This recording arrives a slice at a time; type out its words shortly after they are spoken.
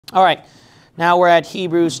All right. Now we're at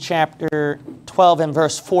Hebrews chapter 12 and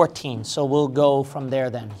verse 14. So we'll go from there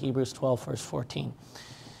then. Hebrews 12, verse 14.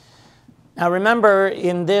 Now remember,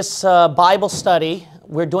 in this Bible study,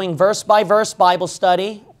 we're doing verse by verse Bible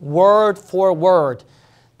study, word for word.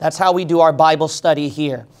 That's how we do our Bible study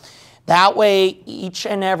here. That way, each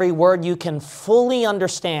and every word you can fully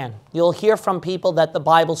understand. You'll hear from people that the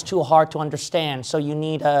Bible's too hard to understand, so you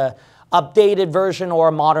need an updated version or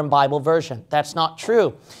a modern Bible version. That's not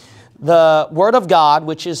true. The Word of God,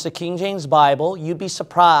 which is the King James Bible, you'd be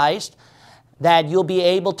surprised that you'll be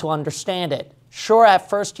able to understand it. Sure, at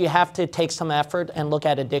first you have to take some effort and look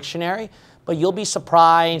at a dictionary, but you'll be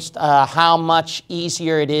surprised how much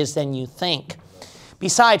easier it is than you think.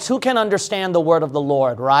 Besides, who can understand the word of the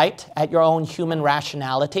Lord, right? At your own human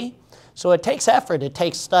rationality. So it takes effort, it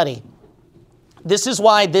takes study. This is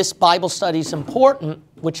why this Bible study is important,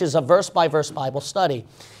 which is a verse-by-verse Bible study.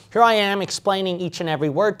 Here I am explaining each and every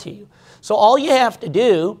word to you. So all you have to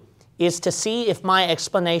do is to see if my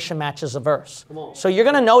explanation matches a verse. So you're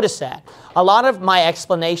going to notice that. A lot of my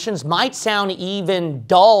explanations might sound even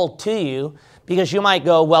dull to you because you might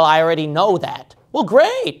go, well, I already know that. Well,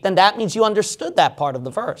 great. Then that means you understood that part of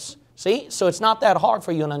the verse. See? So it's not that hard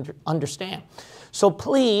for you to understand. So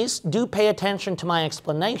please do pay attention to my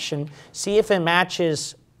explanation. See if it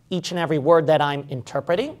matches each and every word that I'm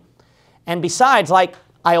interpreting. And besides, like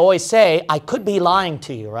I always say, I could be lying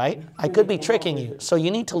to you, right? I could be tricking you. So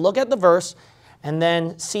you need to look at the verse and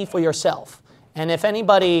then see for yourself. And if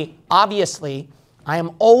anybody, obviously, I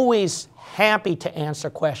am always happy to answer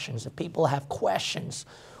questions. If people have questions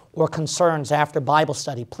or concerns after Bible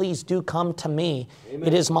study, please do come to me. Amen.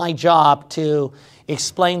 It is my job to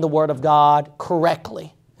explain the Word of God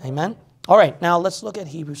correctly. Amen? All right, now let's look at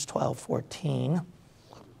Hebrews 12:14.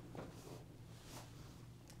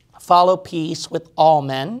 Follow peace with all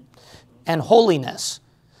men and holiness,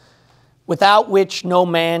 without which no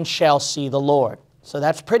man shall see the Lord. So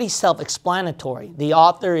that's pretty self-explanatory. The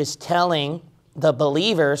author is telling the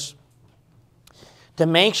believers to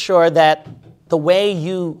make sure that the way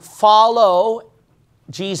you follow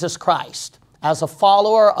Jesus Christ, as a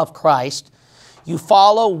follower of Christ, you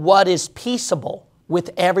follow what is peaceable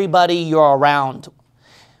with everybody you're around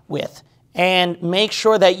with. And make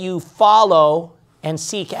sure that you follow and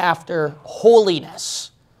seek after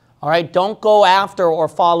holiness. All right? Don't go after or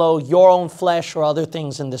follow your own flesh or other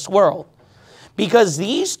things in this world. Because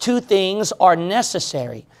these two things are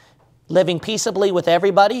necessary. Living peaceably with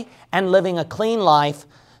everybody and living a clean life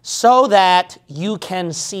so that you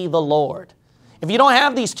can see the Lord. If you don't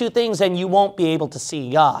have these two things, then you won't be able to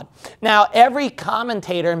see God. Now, every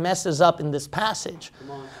commentator messes up in this passage.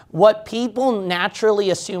 What people naturally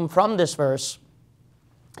assume from this verse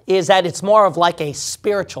is that it's more of like a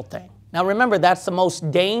spiritual thing. Now, remember, that's the most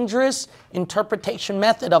dangerous interpretation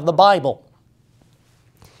method of the Bible,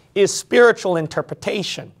 is spiritual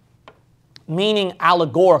interpretation, meaning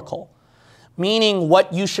allegorical. Meaning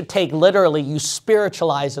what you should take literally, you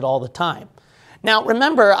spiritualize it all the time. Now,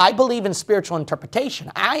 remember, I believe in spiritual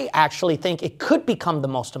interpretation. I actually think it could become the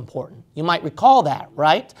most important. You might recall that,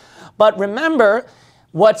 right? But remember,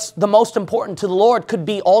 what's the most important to the Lord could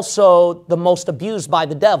be also the most abused by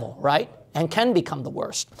the devil, right? And can become the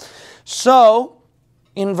worst. So,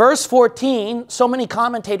 in verse 14, so many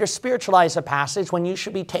commentators spiritualize a passage when you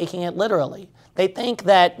should be taking it literally. They think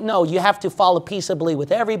that, no, you have to follow peaceably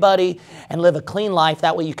with everybody and live a clean life.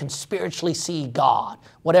 That way you can spiritually see God,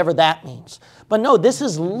 whatever that means. But no, this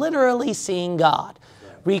is literally seeing God.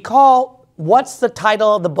 Recall, what's the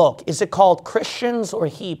title of the book? Is it called Christians or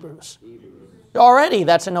Hebrews? Already,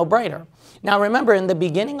 that's a no-brainer. Now remember, in the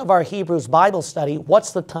beginning of our Hebrews Bible study,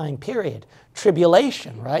 what's the time period?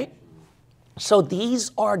 Tribulation, right? So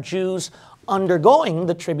these are Jews undergoing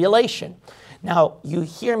the tribulation. Now, you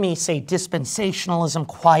hear me say dispensationalism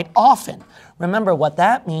quite often. Remember, what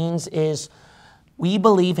that means is we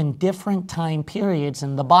believe in different time periods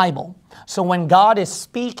in the Bible. So when God is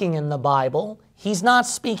speaking in the Bible, He's not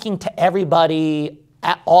speaking to everybody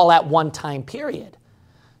all at one time period.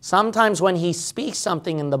 Sometimes when He speaks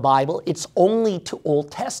something in the Bible, it's only to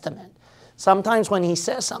Old Testament. Sometimes when He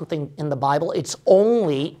says something in the Bible, it's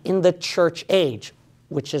only in the church age,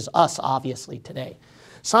 which is us, obviously, today.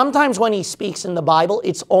 Sometimes when He speaks in the Bible,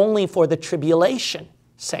 it's only for the tribulation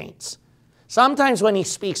saints. Sometimes when He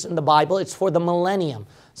speaks in the Bible, it's for the millennium,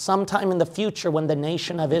 sometime in the future when the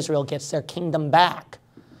nation of Israel gets their kingdom back.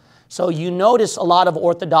 So you notice a lot of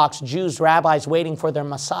Orthodox Jews, rabbis, waiting for their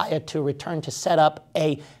Messiah to return to set up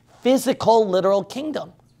a physical, literal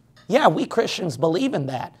kingdom. Yeah, we Christians believe in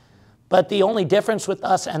that. But the only difference with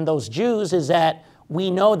us and those Jews is that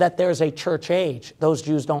we know that there's a church age. Those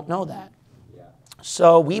Jews don't know that.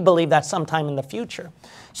 So we believe that's sometime in the future.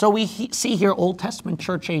 So we see here Old Testament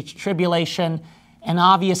church age tribulation, and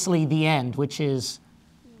obviously the end, which is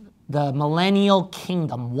the millennial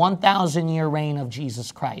kingdom, 1,000-year reign of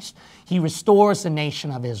Jesus Christ. He restores the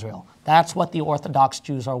nation of Israel. That's what the Orthodox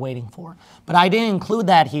Jews are waiting for. But I didn't include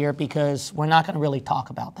that here because we're not going to really talk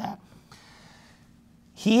about that.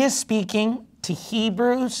 He is speaking to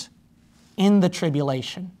Hebrews in the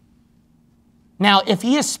tribulation. Now, if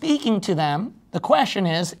he is speaking to them, the question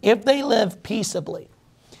is, if they live peaceably,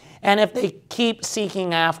 and if they keep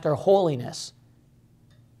seeking after holiness,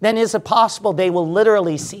 then is it possible they will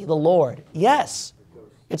literally see the Lord? Yes.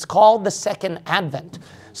 It's called the second advent.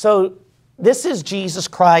 So this is Jesus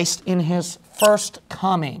Christ in his first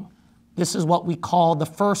coming. This is what we call the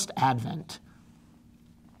first advent.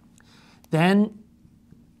 Then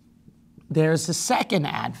there's the second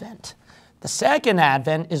advent. The second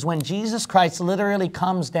advent is when Jesus Christ literally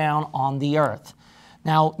comes down on the earth.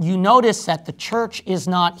 Now, you notice that the church is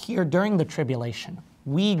not here during the tribulation.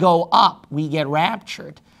 We go up, we get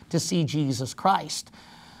raptured to see Jesus Christ.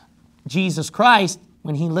 Jesus Christ,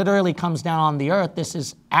 when he literally comes down on the earth, this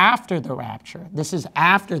is after the rapture. This is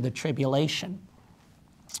after the tribulation.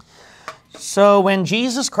 So when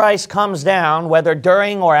Jesus Christ comes down, whether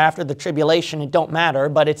during or after the tribulation, it don't matter,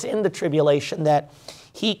 but it's in the tribulation that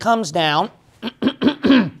he comes down.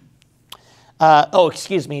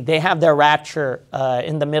 They have their rapture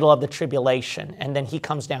in the middle of the tribulation, and then he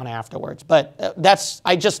comes down afterwards. But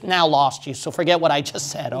I just now lost you, so forget what I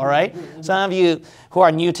just said, all right? Some of you who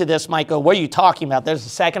are new to this might go, what are you talking about? There's a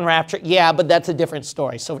second rapture? Yeah, but that's a different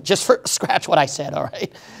story. So just scratch what I said, all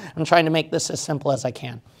right? I'm trying to make this as simple as I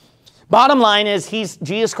can. Bottom line is,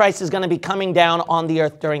 Jesus Christ is going to be coming down on the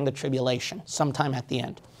earth during the tribulation, sometime at the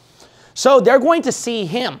end. So they're going to see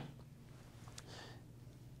him.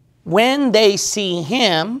 When they see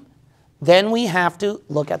him, then we have to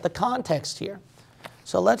look at the context here.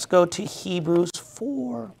 So let's go to Hebrews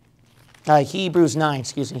 9. Hebrews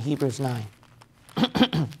 9.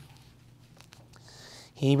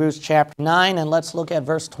 Hebrews chapter 9, and let's look at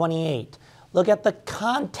verse 28. Look at the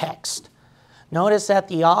context. Notice that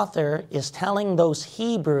the author is telling those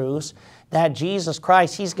Hebrews that Jesus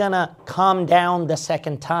Christ, he's going to come down the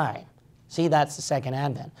second time. See, that's the second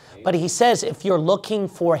advent. But he says if you're looking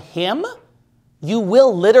for him, you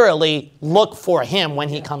will literally look for him when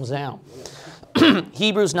he comes down.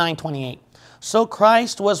 Hebrews 9:28. So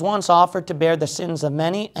Christ was once offered to bear the sins of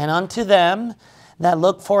many, and unto them that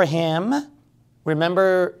look for him,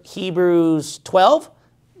 remember Hebrews 12?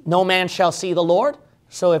 No man shall see the Lord.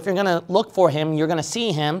 So if you're going to look for him, you're going to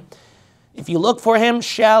see him. If you look for him,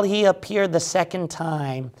 shall he appear the second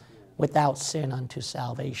time without sin unto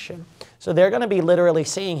salvation. So they're going to be literally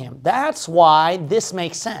seeing him. That's why this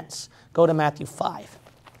makes sense. Go to Matthew 5.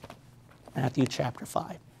 Matthew chapter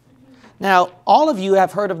 5. Now, all of you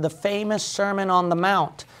have heard of the famous Sermon on the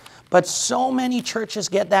Mount, but so many churches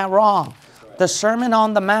get that wrong. The Sermon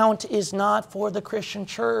on the Mount is not for the Christian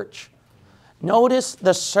church. Notice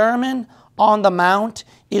the Sermon on the Mount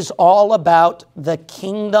is all about the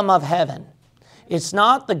kingdom of heaven. It's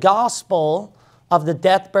not the gospel of the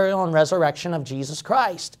death, burial, and resurrection of Jesus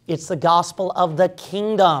Christ. It's the gospel of the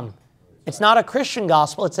kingdom. It's not a Christian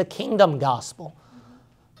gospel, it's a kingdom gospel.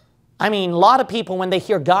 I mean, a lot of people, when they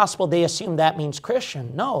hear gospel, they assume that means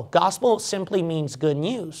Christian. No, gospel simply means good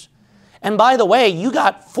news. And by the way, you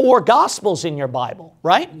got 4 gospels in your Bible,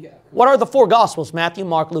 right? Yeah. What are the 4 gospels? Matthew,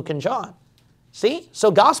 Mark, Luke, and John. See?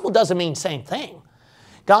 So gospel doesn't mean same thing.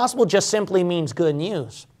 Gospel just simply means good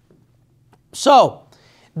news. So,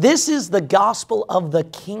 this is the gospel of the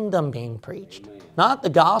kingdom being preached, not the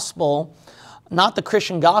gospel, not the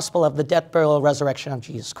Christian gospel of the death, burial, and resurrection of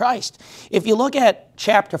Jesus Christ. If you look at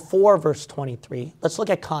chapter 4, verse 23, let's look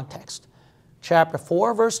at context. Chapter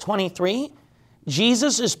 4, verse 23,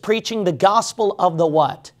 Jesus is preaching the gospel of the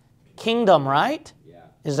what? Kingdom, right? Yeah.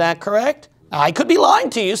 Is that correct? I could be lying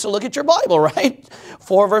to you, so look at your Bible, right?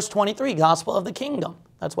 4, verse 23, gospel of the kingdom.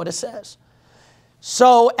 That's what it says.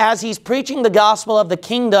 So as he's preaching the gospel of the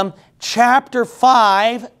kingdom, chapter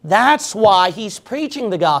 5, that's why he's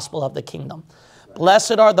preaching the gospel of the kingdom.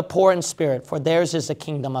 Blessed are the poor in spirit, for theirs is the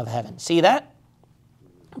kingdom of heaven. See that?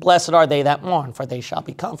 Blessed are they that mourn, for they shall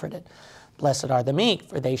be comforted. Blessed are the meek,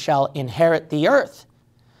 for they shall inherit the earth.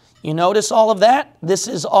 You notice all of that? This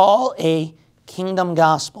is all a kingdom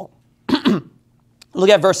gospel. Look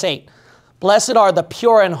at verse 8. Blessed are the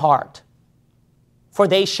pure in heart, for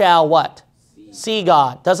they shall what? See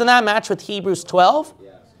God. Doesn't that match with Hebrews 12?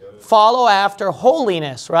 Yes. Follow after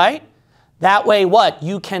holiness, right? That way what?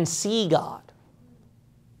 You can see God.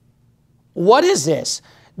 What is this?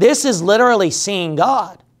 This is literally seeing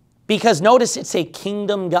God. Because notice it's a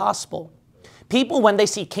kingdom gospel. People, when they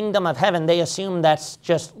see kingdom of heaven, they assume that's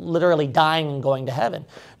just literally dying and going to heaven.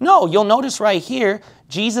 No, you'll notice right here,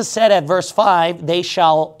 Jesus said at verse 5, they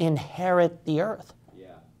shall inherit the earth.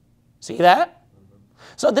 Yeah. See that?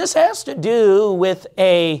 So this has to do with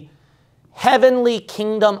a heavenly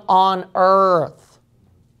kingdom on earth.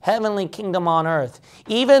 Heavenly kingdom on earth.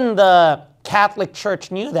 Even the Catholic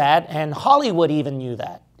Church knew that, and Hollywood even knew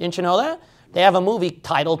that. Didn't you know that? They have a movie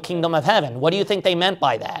titled Kingdom of Heaven. What do you think they meant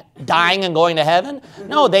by that? Dying and going to heaven?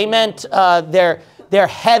 No, they meant their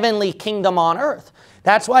heavenly kingdom on earth.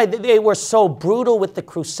 That's why they were so brutal with the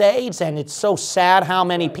Crusades, and it's so sad how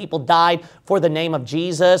many people died for the name of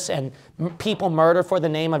Jesus and people murdered for the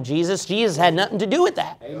name of Jesus. Jesus had nothing to do with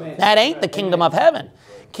that. Amen. That ain't the kingdom of heaven.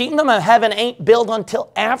 Kingdom of heaven ain't built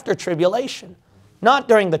until after tribulation, not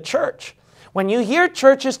during the church. When you hear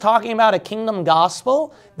churches talking about a kingdom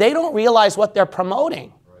gospel, they don't realize what they're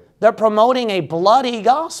promoting. They're promoting a bloody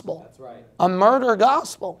gospel, a murder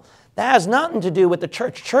gospel. That has nothing to do with the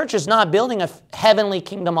church. Church is not building a heavenly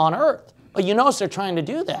kingdom on earth. But you notice they're trying to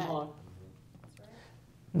do that.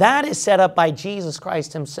 That is set up by Jesus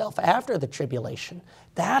Christ himself after the tribulation.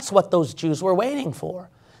 That's what those Jews were waiting for.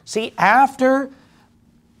 See, after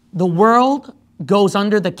the world goes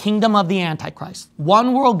under the kingdom of the Antichrist,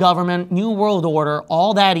 one world government, new world order,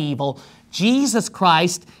 all that evil, Jesus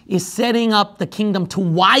Christ is setting up the kingdom to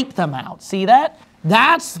wipe them out. See that?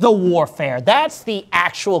 That's the warfare. That's the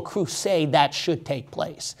actual crusade that should take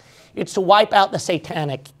place. It's to wipe out the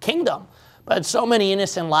satanic kingdom. But so many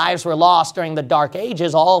innocent lives were lost during the Dark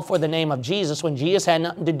Ages, all for the name of Jesus, when Jesus had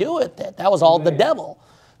nothing to do with it. That was all the devil.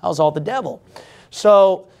 That was all the devil.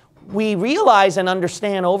 So we realize and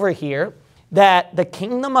understand over here that the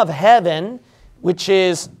kingdom of heaven, which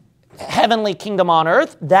is heavenly kingdom on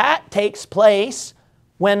earth, that takes place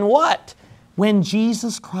when what? When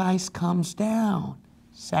Jesus Christ comes down.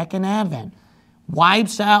 Second advent.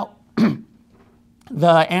 Wipes out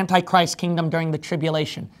the Antichrist kingdom during the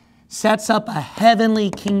tribulation. Sets up a heavenly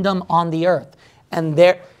kingdom on the earth. And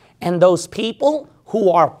those people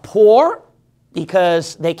who are poor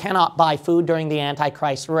because they cannot buy food during the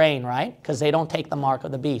Antichrist reign, right? Because they don't take the mark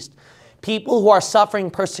of the beast. People who are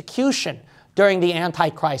suffering persecution during the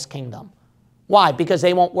Antichrist kingdom. Why? Because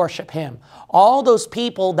they won't worship him. All those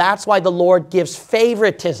people, that's why the Lord gives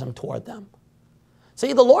favoritism toward them.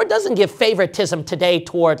 See, the Lord doesn't give favoritism today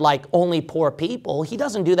toward like only poor people. He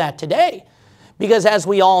doesn't do that today. Because as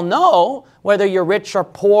we all know, whether you're rich or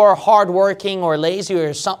poor, hardworking or lazy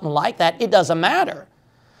or something like that, it doesn't matter.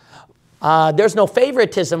 There's no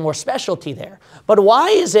favoritism or specialty there. But why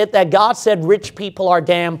is it that God said rich people are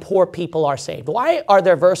damned, poor people are saved? Why are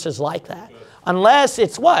there verses like that? Unless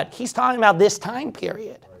it's what? He's talking about this time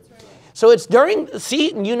period. So it's during,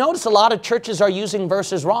 see, you notice a lot of churches are using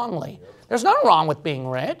verses wrongly. There's nothing wrong with being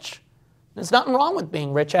rich. There's nothing wrong with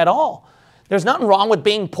being rich at all. There's nothing wrong with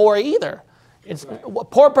being poor either. A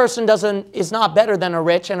poor person is not better than a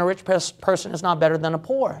rich, and a rich person is not better than a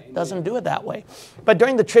poor. It doesn't do it that way. But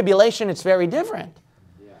during the tribulation, it's very different.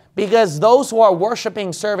 Because those who are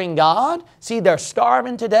worshiping, serving God, see, they're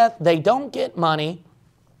starving to death. They don't get money.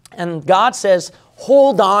 And God says,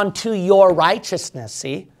 hold on to your righteousness,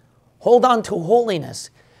 see? Hold on to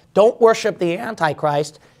holiness. Don't worship the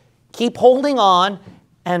Antichrist. Keep holding on,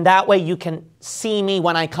 and that way you can see me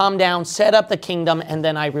when I come down, set up the kingdom, and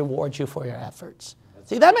then I reward you for your efforts.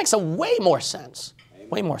 See, that makes a way more sense.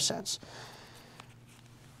 Way more sense.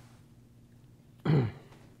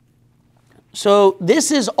 So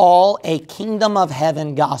this is all a kingdom of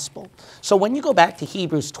heaven gospel. So when you go back to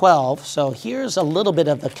Hebrews 12, so here's a little bit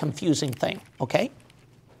of the confusing thing, okay?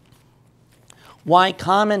 Why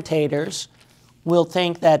commentators will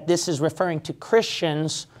think that this is referring to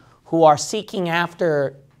Christians who are seeking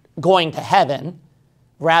after going to heaven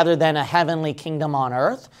rather than a heavenly kingdom on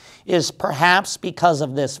earth is perhaps because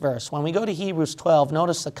of this verse. When we go to Hebrews 12,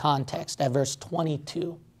 notice the context at verse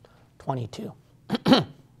 22.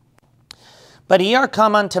 But ye are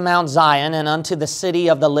come unto Mount Zion and unto the city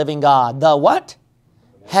of the living God. The what?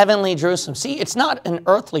 Heavenly Jerusalem. See, it's not an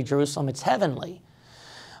earthly Jerusalem, it's heavenly.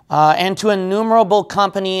 And to an innumerable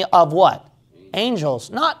company of what? Angels,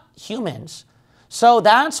 not humans. So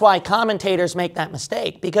that's why commentators make that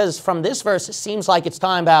mistake, because from this verse it seems like it's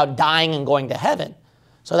talking about dying and going to heaven.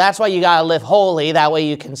 So that's why you got to live holy, that way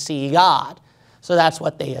you can see God. So that's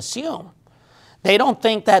what they assume. They don't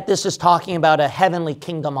think that this is talking about a heavenly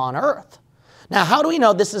kingdom on earth. Now, how do we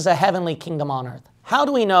know this is a heavenly kingdom on earth? How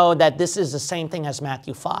do we know that this is the same thing as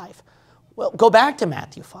Matthew 5? Well, go back to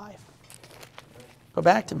Matthew 5. Go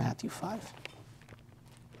back to Matthew 5.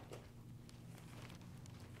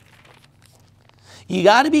 You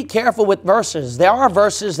got to be careful with verses. There are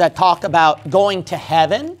verses that talk about going to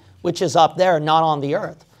heaven, which is up there, not on the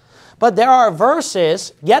earth. But there are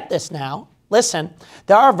verses, get this now, listen,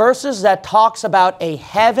 there are verses that talks about a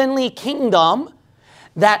heavenly kingdom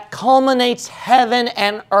that culminates heaven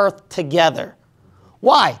and earth together.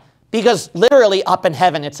 Why? Because literally up in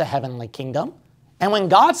heaven, it's a heavenly kingdom. And when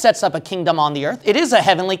God sets up a kingdom on the earth, it is a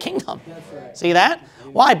heavenly kingdom. That's right. See that?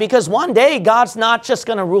 Why? Because one day, God's not just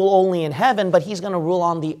going to rule only in heaven, but He's going to rule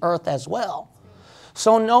on the earth as well.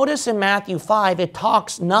 So notice in Matthew 5, it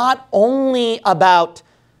talks not only about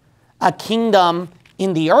a kingdom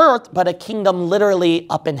in the earth, but a kingdom literally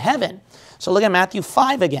up in heaven. So look at Matthew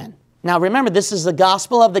 5 again. Now remember, this is the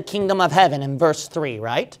gospel of the kingdom of heaven in verse 3,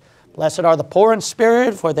 right? Blessed are the poor in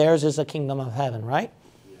spirit, for theirs is the kingdom of heaven, right?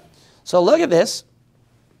 So look at this.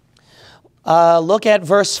 Look at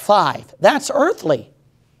verse 5. That's earthly.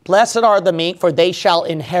 Blessed are the meek, for they shall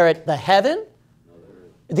inherit the heaven,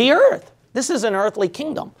 the earth. This is an earthly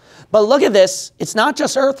kingdom. But look at this. It's not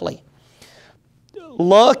just earthly.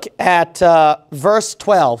 Look at verse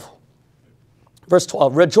 12. Verse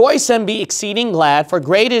 12. Rejoice and be exceeding glad, for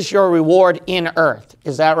great is your reward in earth.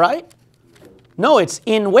 Is that right? No, it's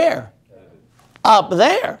in where? Up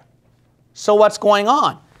there. So what's going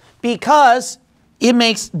on? Because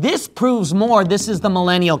this proves more, this is the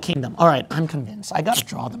millennial kingdom. All right, I'm convinced. I got to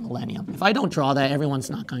draw the millennium. If I don't draw that, everyone's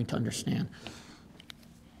not going to understand.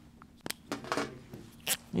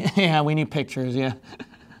 Yeah, we need pictures, yeah.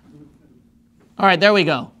 All right, there we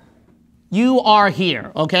go. You are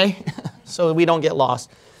here, okay? So we don't get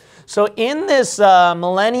lost. So in this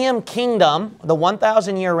millennium kingdom, the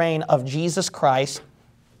 1,000-year reign of Jesus Christ,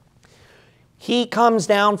 He comes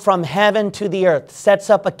down from heaven to the earth,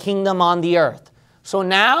 sets up a kingdom on the earth. So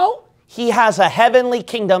now He has a heavenly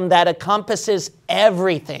kingdom that encompasses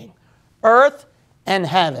everything, earth and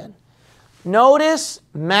heaven. Notice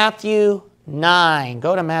Matthew 9.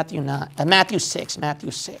 Go to Matthew 9. Matthew 6.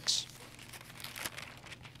 Matthew 6.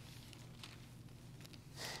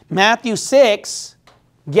 Matthew 6,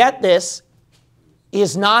 get this,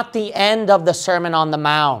 is not the end of the Sermon on the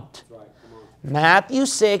Mount. Matthew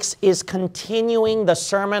 6 is continuing the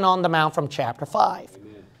Sermon on the Mount from chapter 5.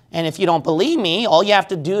 And if you don't believe me, all you have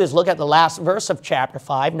to do is look at the last verse of chapter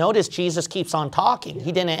 5. Notice Jesus keeps on talking.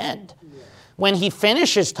 He didn't end. When He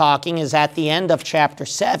finishes talking is at the end of chapter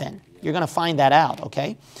 7. You're going to find that out,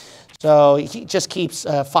 okay? So He just keeps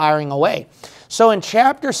firing away. So in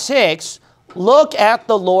chapter 6, look at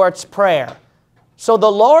the Lord's Prayer. So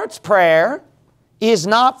the Lord's Prayer is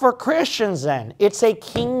not for Christians then. It's a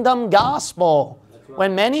kingdom gospel.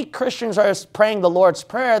 When many Christians are praying the Lord's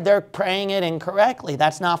Prayer, they're praying it incorrectly.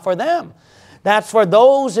 That's not for them. That's for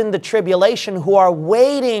those in the tribulation who are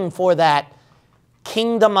waiting for that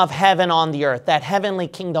kingdom of heaven on the earth, that heavenly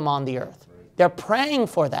kingdom on the earth. They're praying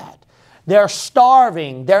for that. They're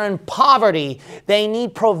starving. They're in poverty. They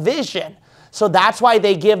need provision. So that's why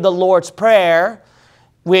they give the Lord's Prayer,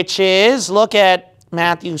 which is, look at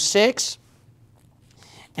Matthew 6.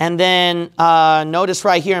 And then notice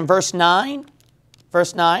right here in verse 9.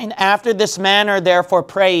 Verse 9, after this manner therefore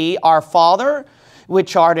pray ye, our Father,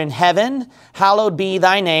 which art in heaven, hallowed be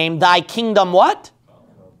thy name. Thy kingdom what?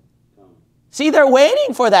 See, they're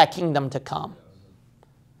waiting for that kingdom to come.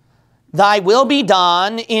 Thy will be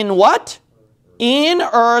done in what? In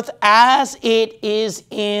earth as it is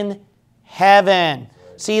in heaven.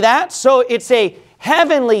 See that? So it's a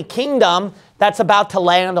heavenly kingdom that's about to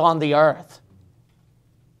land on the earth.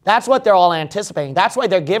 That's what they're all anticipating. That's why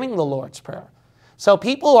they're giving the Lord's Prayer. So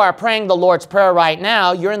people who are praying the Lord's Prayer right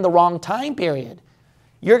now, you're in the wrong time period.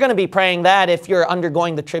 You're going to be praying that if you're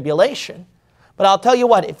undergoing the tribulation. But I'll tell you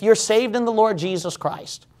what, if you're saved in the Lord Jesus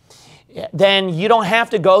Christ, then you don't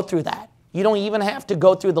have to go through that. You don't even have to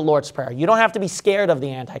go through the Lord's Prayer. You don't have to be scared of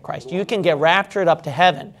the Antichrist. You can get raptured up to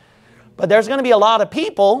heaven. But there's going to be a lot of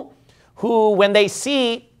people who, when they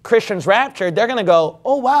see Christians raptured, they're going to go,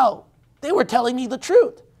 oh wow, they were telling me the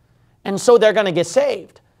truth. And so they're going to get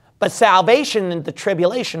saved. But salvation in the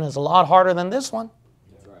tribulation is a lot harder than this one.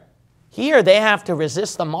 That's right. Here they have to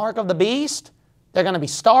resist the mark of the beast. They're going to be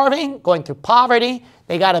starving, going through poverty.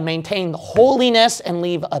 They got to maintain the holiness and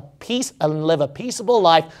live a peaceable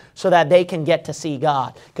life so that they can get to see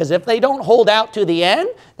God. Because if they don't hold out to the end,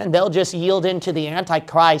 then they'll just yield into the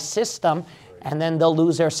Antichrist system and then they'll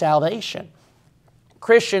lose their salvation.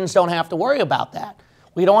 Christians don't have to worry about that.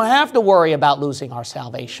 We don't have to worry about losing our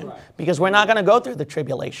salvation because we're not going to go through the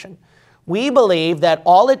tribulation. We believe that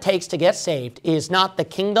all it takes to get saved is not the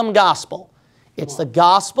kingdom gospel. It's the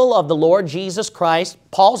gospel of the Lord Jesus Christ,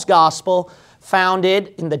 Paul's gospel,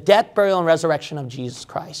 founded in the death, burial, and resurrection of Jesus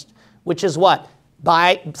Christ, which is what?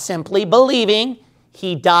 By simply believing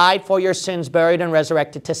He died for your sins, buried and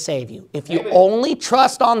resurrected to save you. If you only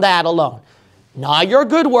trust on that alone, not your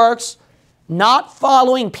good works, not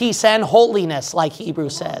following peace and holiness like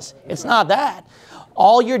Hebrews says. It's not that.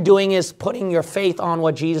 All you're doing is putting your faith on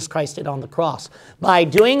what Jesus Christ did on the cross. By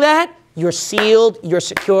doing that, you're sealed, you're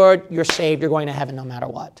secured, you're saved, you're going to heaven no matter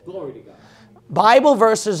what. Glory to God. Bible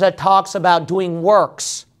verses that talks about doing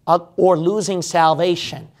works or losing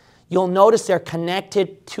salvation, you'll notice they're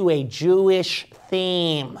connected to a Jewish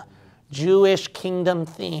theme, Jewish kingdom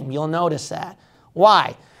theme. You'll notice that.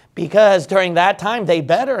 Why? Because during that time, they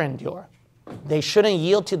better endure. They shouldn't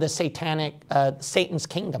yield to the Satan's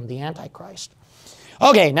kingdom, the Antichrist.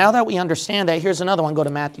 Okay, now that we understand that, here's another one. Go to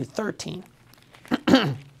Matthew 13.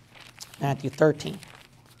 Matthew 13.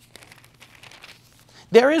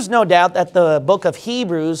 There is no doubt that the book of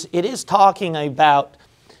Hebrews, it is talking about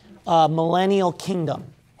millennial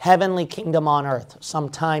kingdom, heavenly kingdom on earth,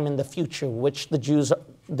 sometime in the future, which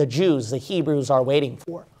the Hebrews are waiting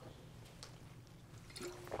for.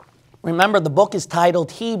 Remember, the book is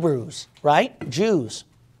titled Hebrews, right? Jews.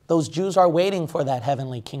 Those Jews are waiting for that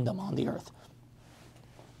heavenly kingdom on the earth.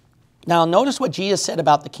 Now, notice what Jesus said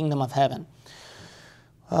about the kingdom of heaven.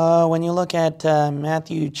 When you look at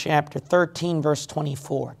Matthew chapter 13, verse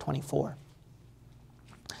 24.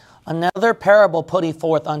 Another parable put he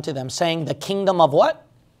forth unto them, saying, the kingdom of what?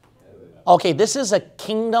 Okay, this is a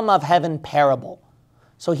kingdom of heaven parable.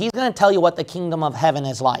 So he's going to tell you what the kingdom of heaven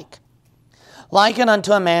is like. Likened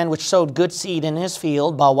unto a man which sowed good seed in his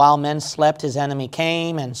field, but while men slept, his enemy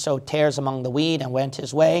came and sowed tares among the wheat and went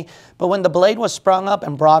his way. But when the blade was sprung up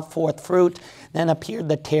and brought forth fruit, then appeared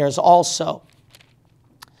the tares also.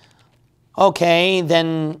 Okay,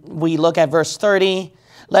 then we look at verse 30.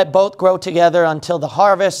 Let both grow together until the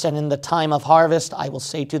harvest, and in the time of harvest I will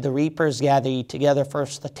say to the reapers, gather ye together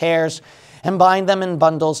first the tares, and bind them in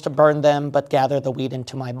bundles to burn them, but gather the wheat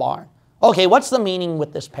into my barn. Okay, what's the meaning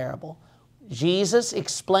with this parable? Jesus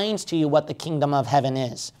explains to you what the kingdom of heaven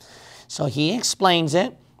is. So he explains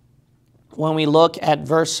it when we look at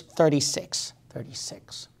verse 36.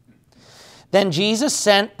 Then Jesus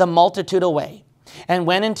sent the multitude away and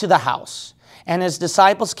went into the house. And his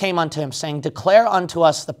disciples came unto him, saying, declare unto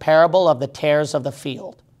us the parable of the tares of the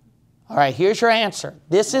field. All right, here's your answer.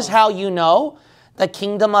 This is how you know the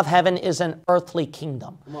kingdom of heaven is an earthly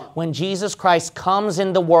kingdom. When Jesus Christ comes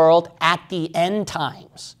in the world at the end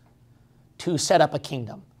times to set up a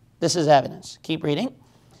kingdom. This is evidence. Keep reading.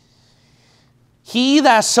 He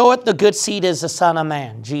that soweth the good seed is the Son of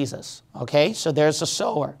Man, Jesus. Okay, so there's a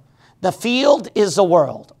sower. The field is the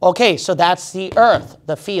world. Okay, so that's the earth,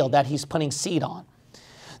 the field that he's putting seed on.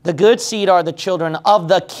 The good seed are the children of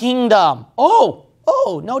the kingdom. Oh,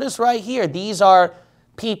 notice right here. These are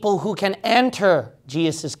people who can enter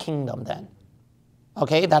Jesus' kingdom then.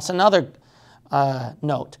 Okay, that's another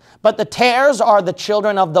note. But the tares are the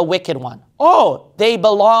children of the wicked one. Oh, they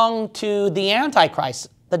belong to the Antichrist,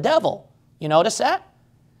 the devil. You notice that?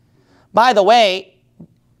 By the way,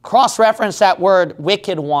 cross-reference that word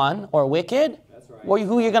wicked one or wicked. That's right. Well,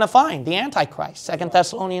 who are you going to find? The Antichrist, 2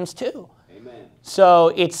 Thessalonians 2. Amen. So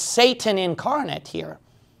it's Satan incarnate here.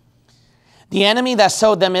 The enemy that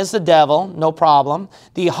sowed them is the devil, no problem.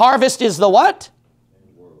 The harvest is the what?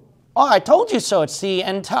 Oh, I told you so. It's the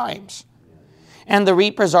end times. And the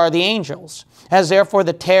reapers are the angels. As therefore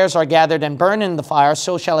the tares are gathered and burned in the fire,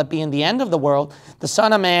 so shall it be in the end of the world. The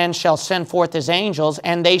Son of Man shall send forth his angels,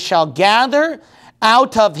 and they shall gather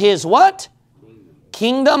out of his what?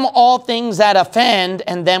 Kingdom all things that offend,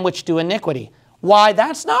 and them which do iniquity. Why,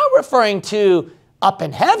 that's not referring to up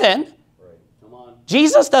in heaven.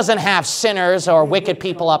 Jesus doesn't have sinners or wicked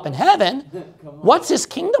people up in heaven. What's his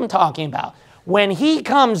kingdom talking about? When he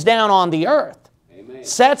comes down on the earth,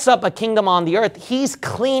 sets up a kingdom on the earth, he's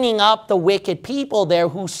cleaning up the wicked people there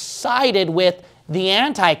who sided with the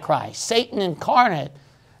Antichrist, Satan incarnate,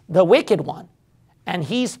 the wicked one. And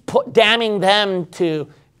he's damning them to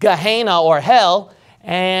Gehenna or hell,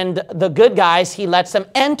 and the good guys, he lets them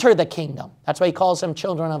enter the kingdom. That's why he calls them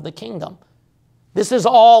children of the kingdom. This is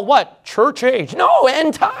all what? Church age. No,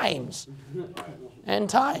 end times. End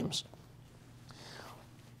times.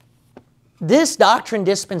 This doctrine,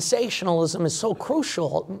 dispensationalism, is so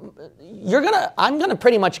crucial. I'm going to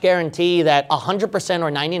pretty much guarantee that 100%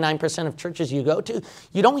 or 99% of churches you go to,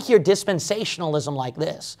 you don't hear dispensationalism like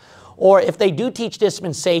this. Or if they do teach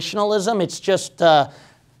dispensationalism, it's just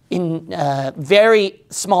in very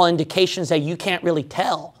small indications that you can't really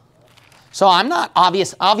tell. So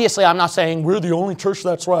obviously I'm not saying we're the only church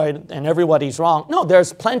that's right and everybody's wrong. No,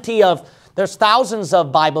 there's thousands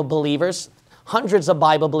of Bible believers, hundreds of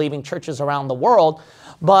Bible-believing churches around the world.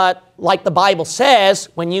 But like the Bible says,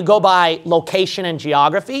 when you go by location and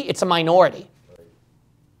geography, it's a minority.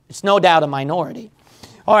 It's no doubt a minority.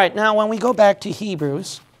 All right, now when we go back to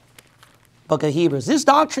Hebrews, book of Hebrews, this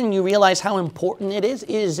doctrine, you realize how important it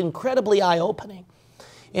is incredibly eye-opening.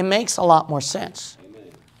 It makes a lot more sense. Amen.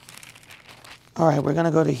 All right, we're going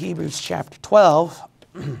to go to Hebrews chapter 12.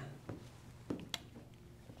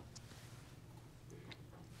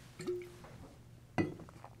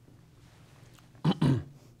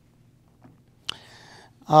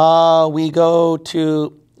 We go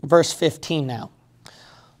to verse 15 now.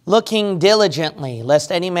 Looking diligently,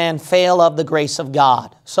 lest any man fail of the grace of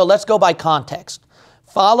God. So let's go by context.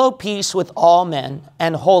 Follow peace with all men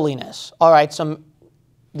and holiness. All right, so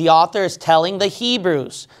the author is telling the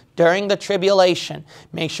Hebrews during the tribulation,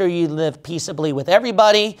 make sure you live peaceably with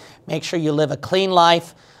everybody. Make sure you live a clean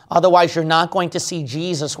life. Otherwise, you're not going to see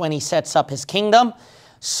Jesus when he sets up his kingdom.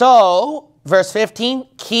 So, verse 15,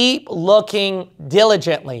 keep looking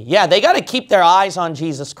diligently. Yeah, they got to keep their eyes on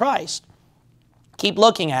Jesus Christ. Keep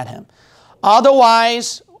looking at him.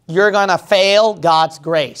 Otherwise, you're going to fail God's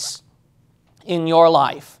grace in your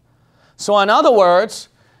life. So in other words,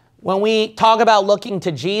 when we talk about looking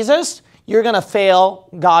to Jesus, you're going to fail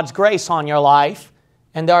God's grace on your life.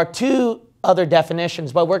 And there are two other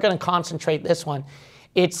definitions, but we're going to concentrate this one.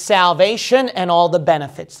 It's salvation and all the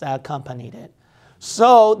benefits that accompanied it.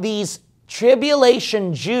 So these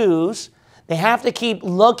tribulation Jews, they have to keep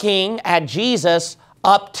looking at Jesus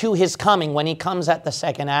up to his coming when he comes at the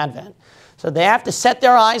second advent. So they have to set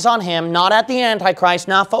their eyes on him, not at the Antichrist,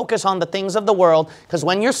 not focus on the things of the world, because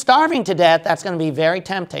when you're starving to death, that's going to be very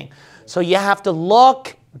tempting. So you have to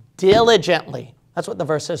look diligently. That's what the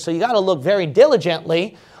verse says. So you got to look very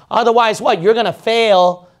diligently. Otherwise, what? You're going to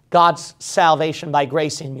fail God's salvation by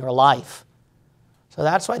grace in your life. So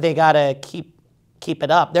that's why they got to keep it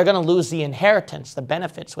up. They're going to lose the inheritance, the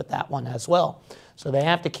benefits with that one as well. So they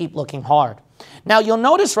have to keep looking hard. Now, you'll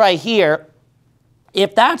notice right here,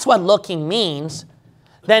 if that's what looking means,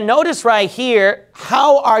 then notice right here,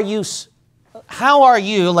 how are you,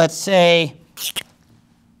 let's say,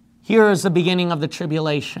 here is the beginning of the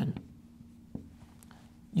tribulation.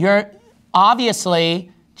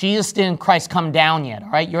 Obviously, Jesus didn't Christ come down yet, all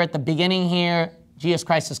right? You're at the beginning here, Jesus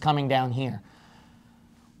Christ is coming down here.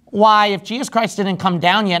 Why, if Jesus Christ didn't come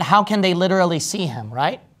down yet, how can they literally see him,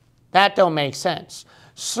 right? That don't make sense.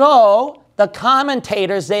 So, the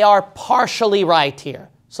commentators, they are partially right here.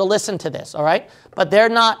 So listen to this, all right? But they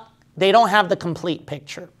don't have the complete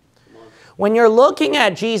picture. When you're looking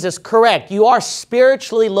at Jesus, correct, you are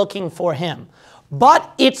spiritually looking for him.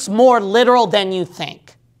 But it's more literal than you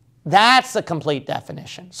think. That's the complete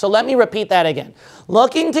definition. So let me repeat that again.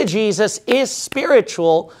 Looking to Jesus is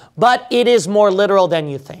spiritual, but it is more literal than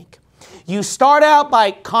you think. You start out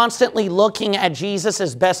by constantly looking at Jesus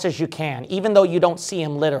as best as you can, even though you don't see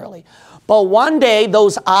him literally. But one day,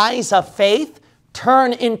 those eyes of faith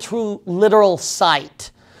turn into literal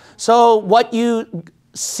sight. So what you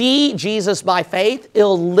see Jesus by faith,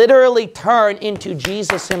 it'll literally turn into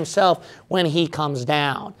Jesus himself when he comes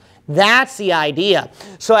down. That's the idea.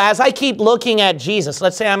 So as I keep looking at Jesus,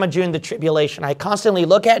 let's say I'm a Jew in the tribulation, I constantly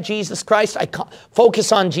look at Jesus Christ, I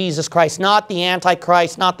focus on Jesus Christ, not the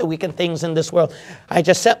Antichrist, not the wicked things in this world. I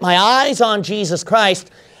just set my eyes on Jesus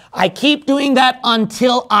Christ. I keep doing that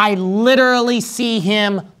until I literally see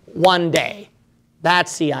him one day.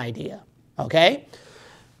 That's the idea, okay?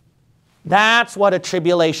 That's what a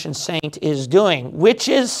tribulation saint is doing, which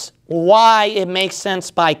is why it makes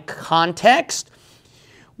sense by context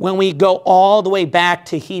when we go all the way back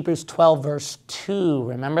to Hebrews 12, verse 2.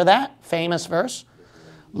 Remember that famous verse?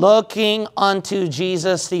 Looking unto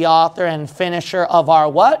Jesus, the author and finisher of our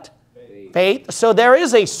what? Faith. So there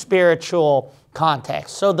is a spiritual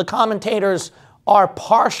context. So the commentators are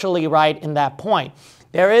partially right in that point.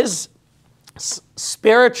 There is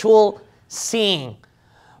spiritual seeing,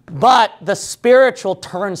 but the spiritual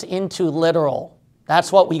turns into literal.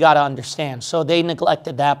 That's what we got to understand. So they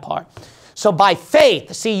neglected that part. So by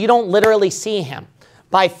faith, see, you don't literally see him.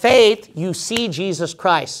 By faith, you see Jesus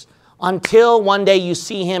Christ until one day you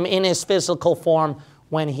see him in his physical form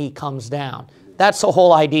when he comes down. That's the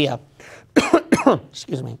whole idea.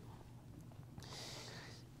 Excuse me.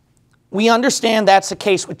 We understand that's the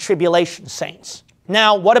case with tribulation saints.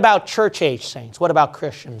 Now, what about church age saints? What about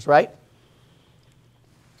Christians, right?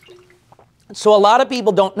 So a lot of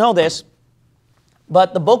people don't know this,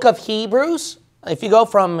 but the book of Hebrews, if you go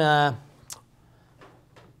from,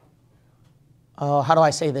 how do I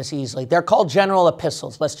say this easily? They're called general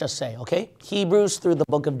epistles, let's just say, okay? Hebrews through the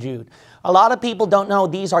book of Jude. A lot of people don't know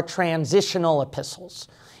these are transitional epistles.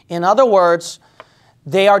 In other words,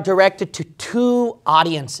 they are directed to two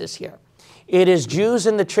audiences here. It is Jews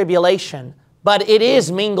in the tribulation, but it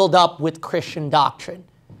is mingled up with Christian doctrine.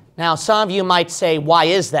 Now, some of you might say, why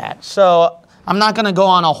is that? So I'm not going to go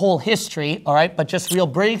on a whole history, all right, but just real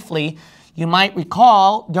briefly, you might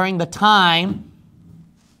recall during the time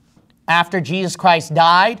after Jesus Christ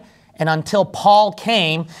died and until Paul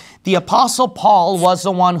came, the Apostle Paul was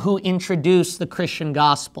the one who introduced the Christian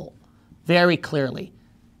gospel very clearly.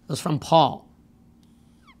 It was from Paul.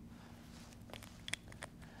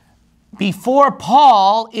 Before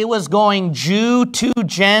Paul, it was going Jew to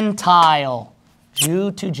Gentile.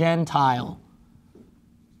 Jew to Gentile.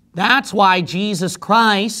 That's why Jesus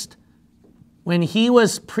Christ, when he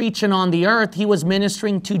was preaching on the earth, he was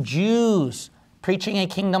ministering to Jews, preaching a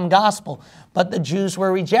kingdom gospel. But the Jews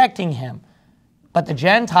were rejecting him. But the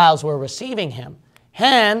Gentiles were receiving him.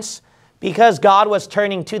 Hence, because God was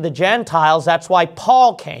turning to the Gentiles, that's why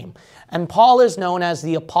Paul came. And Paul is known as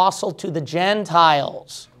the apostle to the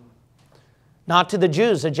Gentiles. Not to the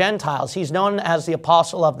Jews, the Gentiles. He's known as the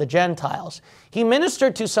apostle of the Gentiles. He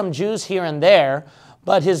ministered to some Jews here and there,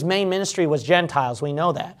 but his main ministry was Gentiles. We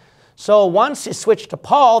know that. So once he switched to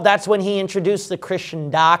Paul, that's when he introduced the Christian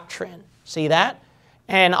doctrine. See that?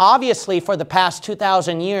 And obviously for the past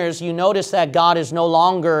 2,000 years, you notice that God is no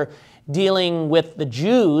longer dealing with the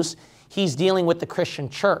Jews. He's dealing with the Christian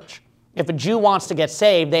church. If a Jew wants to get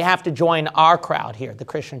saved, they have to join our crowd here, the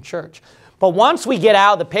Christian church. But once we get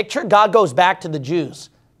out of the picture, God goes back to the Jews,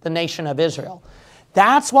 the nation of Israel.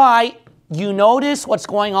 That's why you notice what's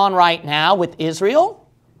going on right now with Israel.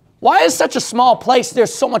 Why is such a small place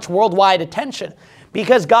there's so much worldwide attention?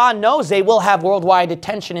 Because God knows they will have worldwide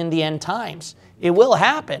attention in the end times. It will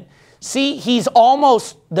happen. See,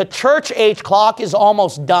 the church age clock is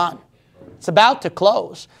almost done. It's about to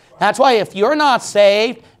close. That's why if you're not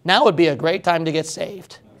saved, now would be a great time to get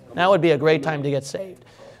saved. Now would be a great time to get saved.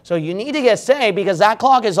 So you need to get saved because that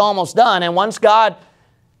clock is almost done. And once God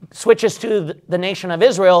switches to the nation of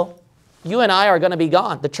Israel, you and I are going to be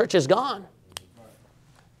gone. The church is gone.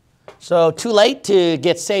 So too late to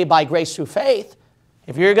get saved by grace through faith.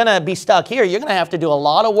 If you're going to be stuck here, you're going to have to do a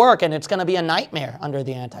lot of work, and it's going to be a nightmare under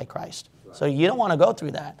the Antichrist. So you don't want to go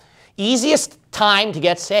through that. Easiest time to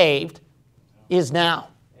get saved is now.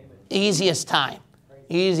 Easiest time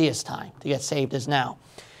to get saved is now.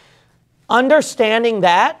 Understanding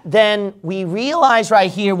that, then we realize right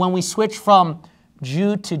here when we switch from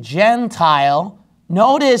Jew to Gentile,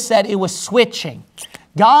 notice that it was switching.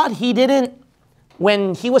 God,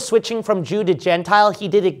 when he was switching from Jew to Gentile, he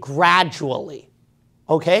did it gradually.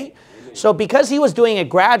 Okay? So because he was doing it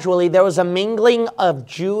gradually, there was a mingling of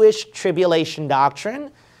Jewish tribulation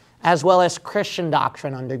doctrine as well as Christian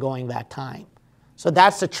doctrine undergoing that time. So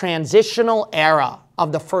that's the transitional era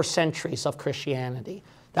of the first centuries of Christianity.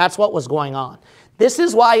 That's what was going on. This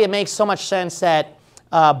is why it makes so much sense that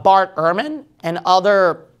Bart Ehrman and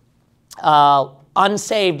other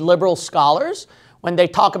unsaved liberal scholars, when they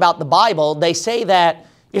talk about the Bible, they say that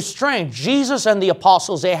it's strange. Jesus and the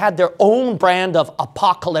apostles, they had their own brand of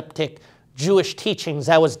apocalyptic Jewish teachings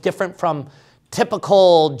that was different from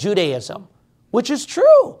typical Judaism, which is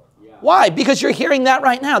true. Yeah. Why? Because you're hearing that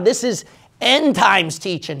right now. This is end times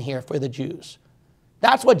teaching here for the Jews.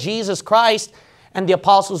 That's what Jesus Christ and the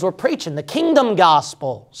apostles were preaching, the kingdom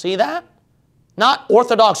gospel. See that? Not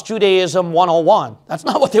Orthodox Judaism 101. That's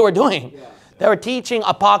not what they were doing. Yeah. They were teaching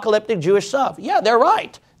apocalyptic Jewish stuff. Yeah, they're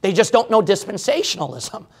right. They just don't know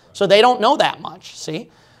dispensationalism. So they don't know that much, see?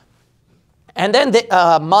 And then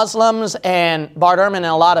the Muslims and Bart Ehrman and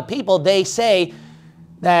a lot of people, they say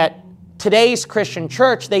that today's Christian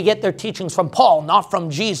church, they get their teachings from Paul, not from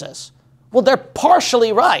Jesus. Well, they're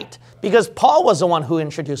partially right because Paul was the one who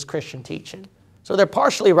introduced Christian teaching. So they're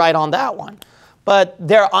partially right on that one. But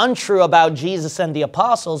they're untrue about Jesus and the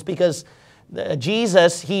apostles because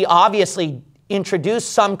Jesus, he obviously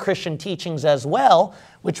introduced some Christian teachings as well,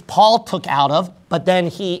 which Paul took out of, but then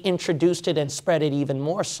he introduced it and spread it even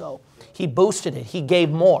more so. He boosted it. He gave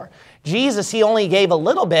more. Jesus, he only gave a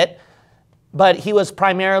little bit, but he was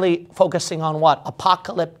primarily focusing on what?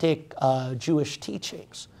 Apocalyptic Jewish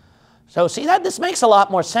teachings. So see that? This makes a lot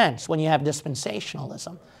more sense when you have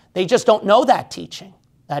dispensationalism. They just don't know that teaching,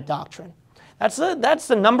 that doctrine. That's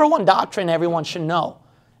the number one doctrine everyone should know.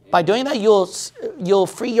 By doing that, you'll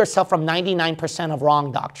free yourself from 99% of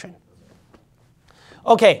wrong doctrine.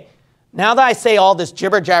 Okay, now that I say all this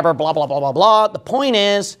jibber-jabber, blah, blah, blah, blah, blah, the point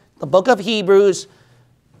is, the book of Hebrews,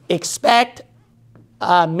 expect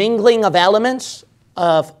mingling of elements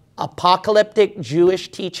of apocalyptic Jewish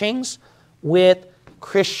teachings with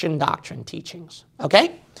Christian doctrine teachings.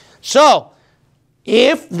 Okay? So,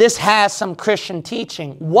 if this has some Christian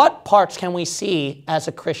teaching, what parts can we see as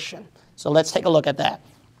a Christian? So let's take a look at that.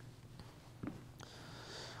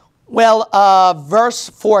 Well, verse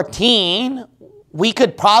 14, we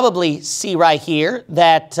could probably see right here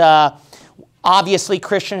that obviously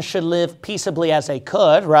Christians should live peaceably as they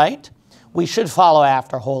could, right? We should follow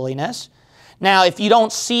after holiness. Now, if you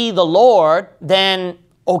don't see the Lord, then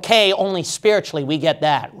okay, only spiritually, we get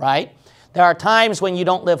that, right? There are times when you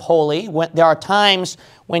don't live holy. There are times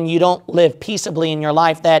when you don't live peaceably in your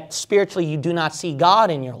life that spiritually you do not see God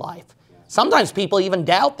in your life. Sometimes people even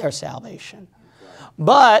doubt their salvation.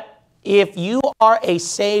 But if you are a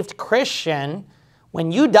saved Christian,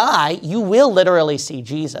 when you die, you will literally see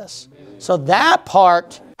Jesus. So that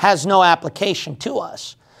part has no application to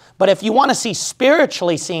us. But if you want to see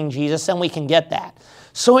spiritually seeing Jesus, then we can get that.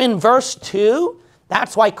 So in verse 2,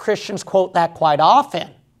 that's why Christians quote that quite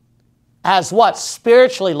often. As what?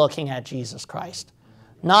 Spiritually looking at Jesus Christ.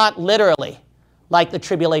 Not literally, like the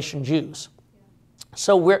tribulation Jews.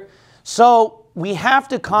 So we have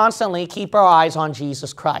to constantly keep our eyes on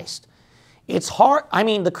Jesus Christ. It's hard. I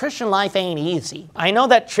mean, the Christian life ain't easy. I know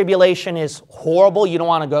that tribulation is horrible. You don't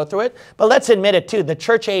want to go through it. But let's admit it too. The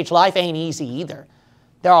church age life ain't easy either.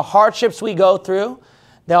 There are hardships we go through.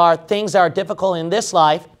 There are things that are difficult in this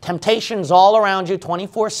life. Temptations all around you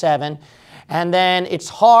 24/7. And then it's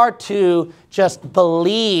hard to just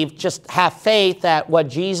believe, just have faith that what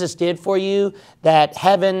Jesus did for you, that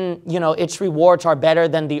heaven, its rewards are better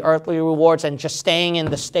than the earthly rewards, and just staying in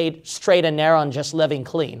the straight and narrow and just living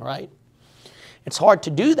clean, right? It's hard to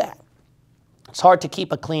do that. It's hard to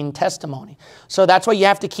keep a clean testimony. So that's why you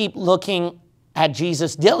have to keep looking at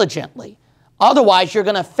Jesus diligently. Otherwise, you're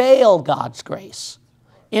going to fail God's grace.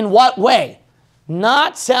 In what way?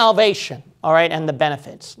 Not salvation, all right, and the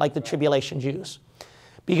benefits, like the tribulation Jews.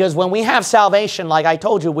 Because when we have salvation, like I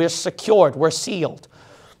told you, we're secured, we're sealed.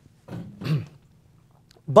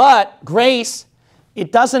 But grace,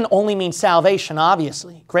 it doesn't only mean salvation,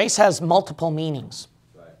 obviously. Grace has multiple meanings.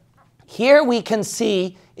 Here we can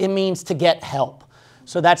see it means to get help.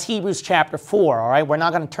 So that's Hebrews chapter 4, all right? We're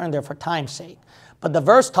not going to turn there for time's sake. But the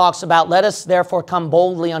verse talks about, let us therefore come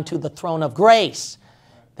boldly unto the throne of grace,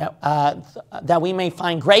 that we may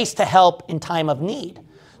find grace to help in time of need.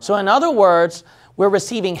 So in other words, we're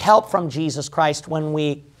receiving help from Jesus Christ when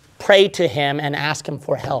we pray to Him and ask Him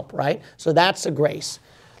for help, right? So that's a grace.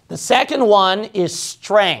 The second one is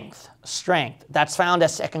strength. Strength. That's found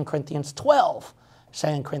as 2 Corinthians 12.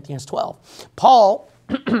 2 Corinthians 12. Paul,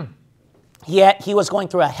 he was going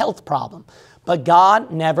through a health problem, but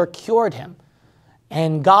God never cured him.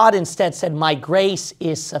 And God instead said, my grace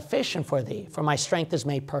is sufficient for thee, for my strength is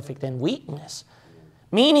made perfect in weakness.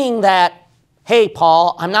 Meaning that, hey,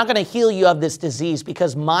 Paul, I'm not going to heal you of this disease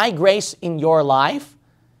because my grace in your life,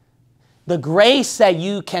 the grace that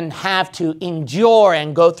you can have to endure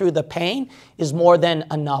and go through the pain is more than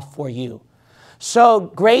enough for you. So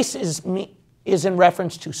grace is in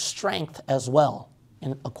reference to strength as well,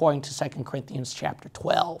 according to 2 Corinthians chapter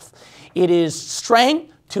 12. It is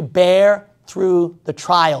strength to bear through the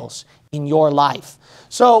trials in your life.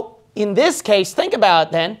 So in this case, think about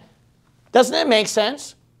it then. Doesn't it make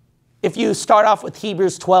sense? If you start off with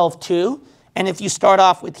Hebrews 12:2, and if you start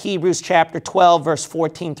off with Hebrews chapter 12, verse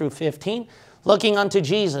 14 through 15, looking unto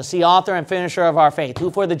Jesus, the author and finisher of our faith,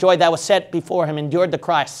 who for the joy that was set before him endured the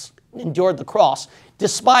cross,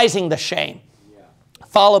 despising the shame.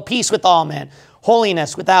 Follow peace with all men,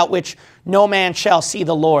 holiness without which no man shall see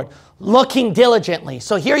the Lord. Looking diligently.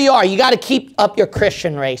 So here you are. You got to keep up your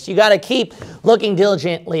Christian race. You got to keep looking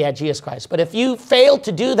diligently at Jesus Christ. But if you fail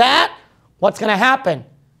to do that, what's going to happen?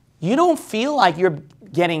 You don't feel like you're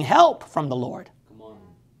getting help from the Lord. Come on.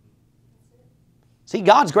 See,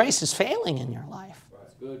 God's grace is failing in your life.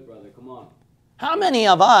 That's good, brother. Come on. How many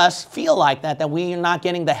of us feel like that we are not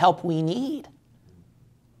getting the help we need?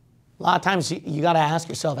 A lot of times you got to ask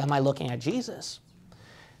yourself, am I looking at Jesus?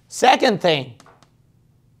 Second thing,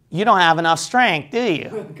 you don't have enough strength, do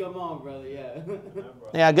you? Come on, brother, yeah.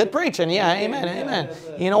 Yeah, good preaching. Yeah, amen, amen.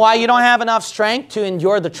 You know why you don't have enough strength to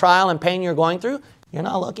endure the trial and pain you're going through? You're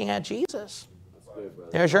not looking at Jesus. That's good,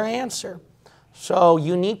 brother. There's your answer. So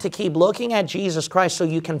you need to keep looking at Jesus Christ so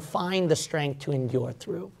you can find the strength to endure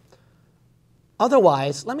through.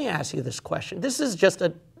 Otherwise, let me ask you this question. This is just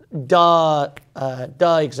a duh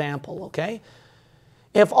example, okay?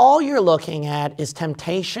 If all you're looking at is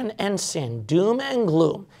temptation and sin, doom and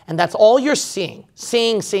gloom, and that's all you're seeing,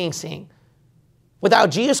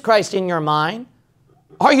 without Jesus Christ in your mind,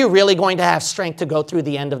 are you really going to have strength to go through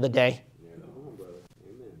the end of the day?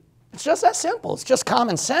 It's just that simple. It's just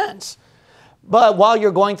common sense. But while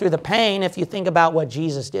you're going through the pain, if you think about what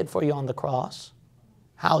Jesus did for you on the cross,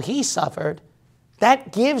 how he suffered,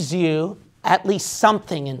 that gives you at least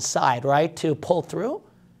something inside, right, to pull through,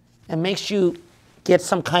 and makes you get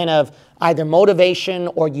some kind of either motivation,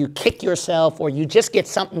 or you kick yourself, or you just get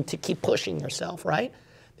something to keep pushing yourself, right?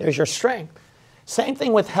 There's your strength. Same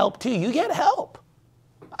thing with help too. You get help.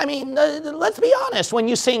 I mean, let's be honest. When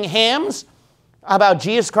you sing hymns about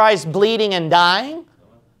Jesus Christ bleeding and dying,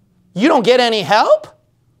 you don't get any help?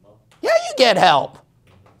 Yeah, you get help.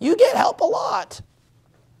 You get help a lot.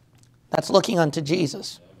 That's looking unto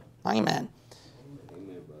Jesus. Amen.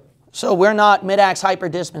 So we're not mid-acts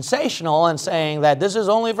hyper-dispensational and saying that this is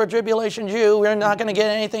only for tribulation Jew. We're not going to get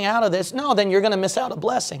anything out of this. No, then you're going to miss out a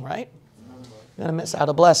blessing, right? You're going to miss out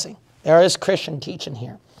a blessing. There is Christian teaching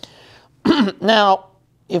here. Now,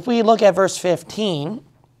 if we look at verse 15,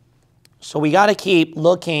 so we got to keep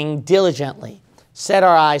looking diligently. Set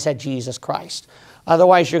our eyes at Jesus Christ.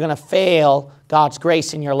 Otherwise, you're going to fail God's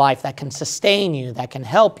grace in your life that can sustain you, that can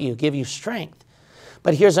help you, give you strength.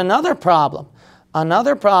 But here's another problem.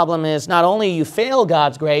 Another problem is not only you fail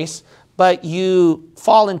God's grace, but you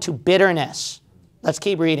fall into bitterness. Let's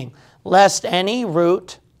keep reading. Lest any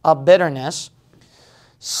root of bitterness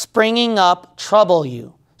springing up trouble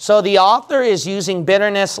you. So the author is using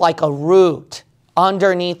bitterness like a root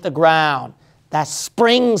underneath the ground that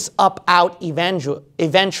springs up out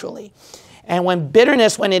eventually. And when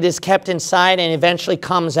bitterness, when it is kept inside and eventually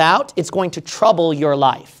comes out, it's going to trouble your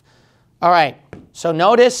life. All right, so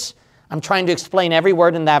notice I'm trying to explain every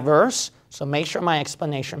word in that verse, so make sure my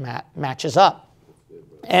explanation matches up.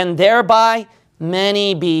 And thereby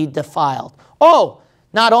many be defiled. Oh,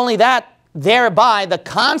 not only that, thereby the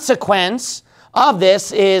consequence of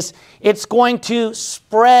this is it's going to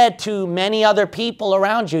spread to many other people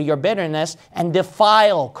around you, your bitterness, and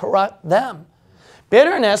defile, corrupt them.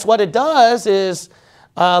 Bitterness, what it does is,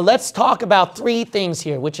 let's talk about three things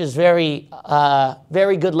here, which is very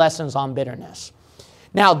good lessons on bitterness.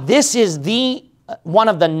 Now, this is one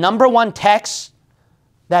of the number one texts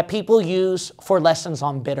that people use for lessons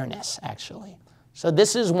on bitterness, actually. So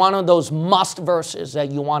this is one of those must verses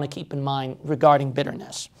that you want to keep in mind regarding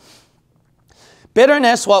bitterness.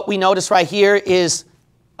 Bitterness, what we notice right here is,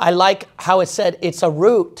 I like how it said it's a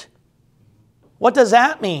root. What does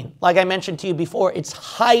that mean? Like I mentioned to you before, it's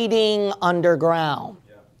hiding underground.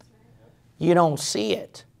 You don't see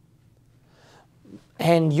it.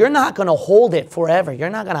 And you're not going to hold it forever. You're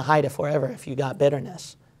not going to hide it forever if you got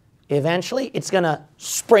bitterness. Eventually, it's going to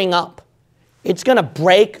spring up. It's going to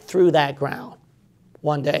break through that ground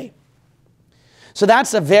one day. So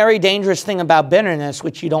that's a very dangerous thing about bitterness,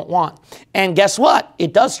 which you don't want. And guess what?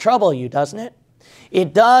 It does trouble you, doesn't it?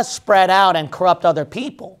 It does spread out and corrupt other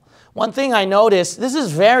people. One thing I noticed, this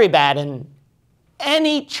is very bad in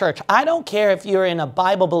any church. I don't care if you're in a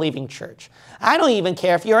Bible-believing church. I don't even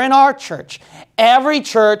care if you're in our church. Every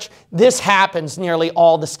church, this happens nearly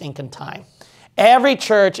all the stinking time. Every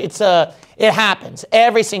church, it happens.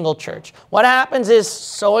 Every single church. What happens is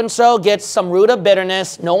so-and-so gets some root of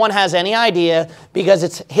bitterness. No one has any idea because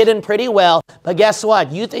it's hidden pretty well. But guess what?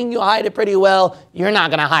 You think you hide it pretty well, you're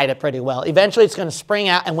not going to hide it pretty well. Eventually, it's going to spring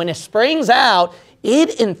out. And when it springs out,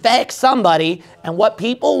 it infects somebody, and what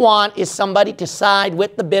people want is somebody to side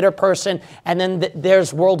with the bitter person, and then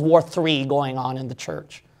there's World War III going on in the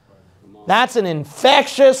church. That's an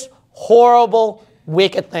infectious, horrible,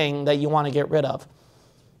 wicked thing that you want to get rid of.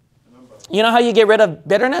 You know how you get rid of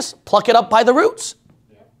bitterness? Pluck it up by the roots.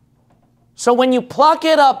 So when you pluck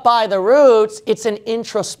it up by the roots, it's an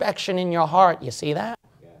introspection in your heart. You see that?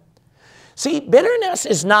 See, bitterness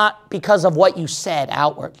is not because of what you said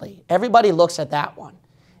outwardly. Everybody looks at that one.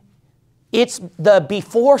 It's the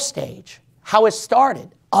before stage, how it started,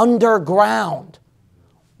 underground.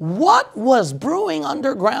 What was brewing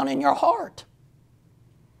underground in your heart?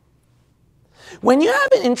 When you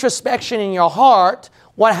have an introspection in your heart,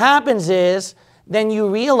 what happens is then you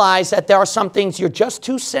realize that there are some things you're just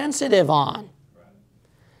too sensitive on.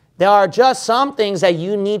 There are just some things that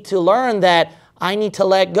you need to learn that I need to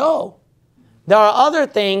let go. There are other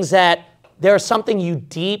things that there's something you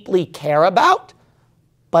deeply care about,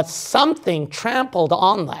 but something trampled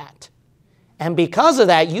on that. And because of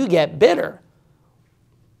that, you get bitter.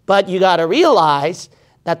 But you got to realize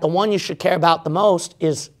that the one you should care about the most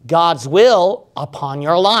is God's will upon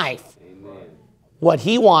your life. Amen. What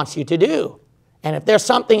He wants you to do. And if there's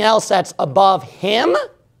something else that's above Him,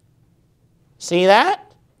 see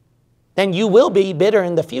that? Then you will be bitter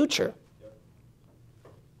in the future.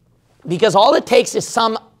 Because all it takes is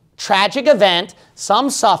some tragic event, some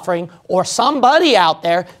suffering, or somebody out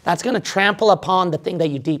there that's going to trample upon the thing that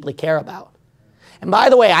you deeply care about. And by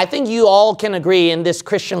the way, I think you all can agree in this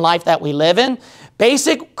Christian life that we live in,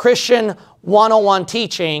 basic Christian 101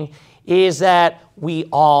 teaching is that we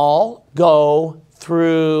all go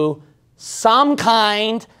through some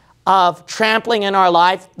kind of trampling in our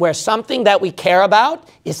life where something that we care about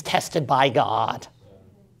is tested by God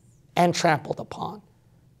and trampled upon.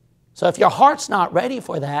 So if your heart's not ready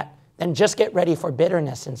for that, then just get ready for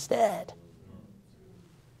bitterness instead.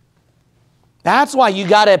 That's why you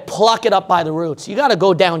got to pluck it up by the roots. You got to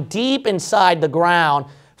go down deep inside the ground,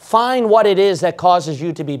 find what it is that causes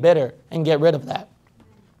you to be bitter, and get rid of that.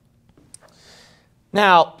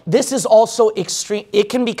 Now, this is also extreme. It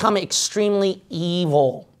can become extremely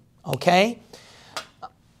evil, okay?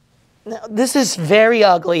 Now, this is very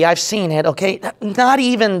ugly. I've seen it, okay? Not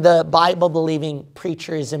even the Bible-believing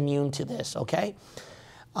preacher is immune to this, okay?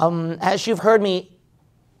 As you've heard me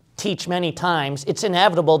teach many times, it's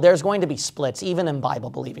inevitable there's going to be splits, even in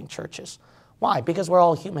Bible-believing churches. Why? Because we're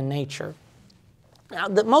all human nature. Now,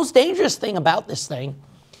 the most dangerous thing about this thing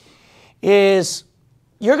is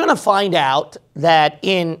you're going to find out that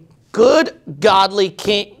in good, godly,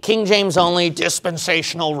 King James only,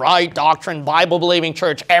 dispensational, right doctrine, Bible-believing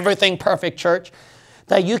church, everything perfect church,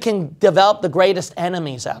 that you can develop the greatest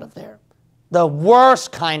enemies out of there. The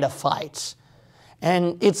worst kind of fights.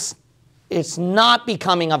 And it's not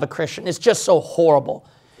becoming of a Christian. It's just so horrible.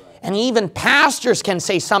 And even pastors can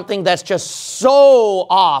say something that's just so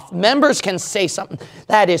off. Members can say something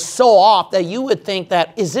that is so off that you would think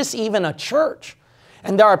that, is this even a church?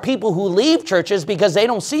 And there are people who leave churches because they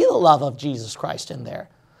don't see the love of Jesus Christ in there.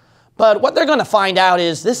 But what they're going to find out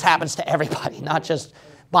is this happens to everybody, not just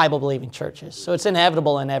Bible-believing churches. So it's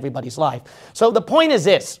inevitable in everybody's life. So the point is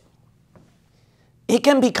this. It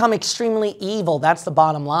can become extremely evil. That's the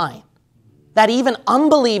bottom line. That even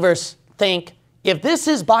unbelievers think, if this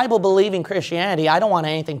is Bible-believing Christianity, I don't want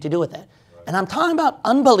anything to do with it. And I'm talking about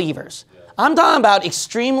unbelievers. I'm talking about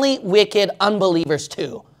extremely wicked unbelievers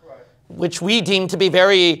too, which we deem to be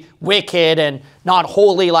very wicked and not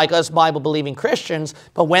holy like us Bible-believing Christians.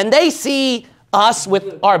 But when they see us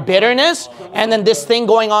with our bitterness and then this thing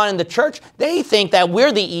going on in the church, they think that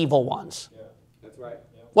we're the evil ones. That's right.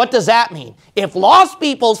 What does that mean? If lost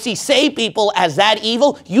people see saved people as that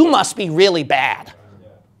evil, you must be really bad.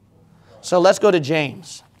 So let's go to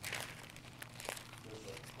James.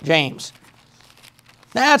 James.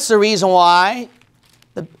 That's the reason why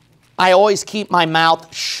I always keep my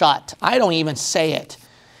mouth shut. I don't even say it.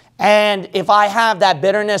 And if I have that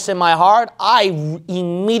bitterness in my heart, I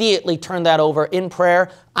immediately turn that over in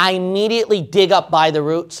prayer. I immediately dig up by the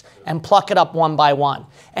roots and pluck it up one by one.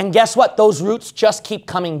 And guess what? Those roots just keep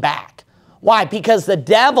coming back. Why? Because the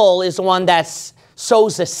devil is the one that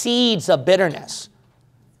sows the seeds of bitterness.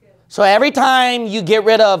 So every time you get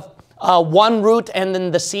rid of one root and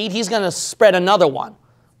then the seed, he's going to spread another one.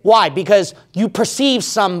 Why? Because you perceive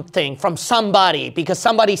something from somebody, because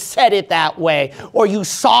somebody said it that way, or you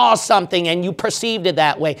saw something and you perceived it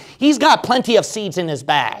that way. He's got plenty of seeds in his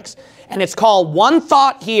bags. And it's called one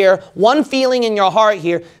thought here, one feeling in your heart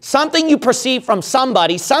here, something you perceive from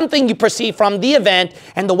somebody, something you perceive from the event,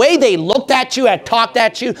 and the way they looked at you, had talked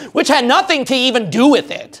at you, which had nothing to even do with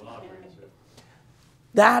it.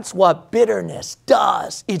 That's what bitterness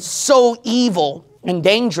does. It's so evil and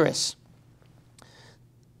dangerous.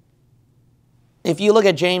 If you look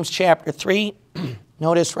at James chapter 3,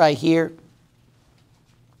 notice right here,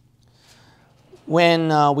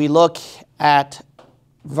 when we look at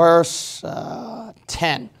verse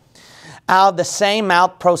 10. Out of the same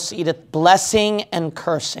mouth proceedeth blessing and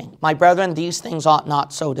cursing. My brethren, these things ought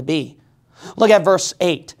not so to be. Look at verse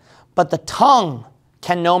 8. But the tongue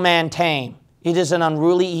can no man tame. It is an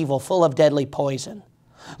unruly evil, full of deadly poison.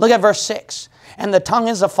 Look at verse 6. And the tongue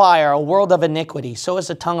is a fire, a world of iniquity. So is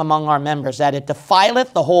the tongue among our members, that it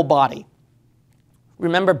defileth the whole body.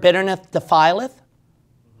 Remember, bitterness defileth?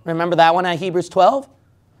 Remember that one at Hebrews 12?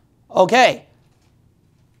 Okay.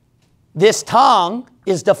 This tongue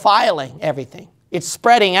is defiling everything. It's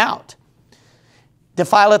spreading out.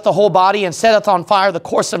 Defileth the whole body, and setteth on fire the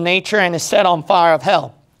course of nature, and is set on fire of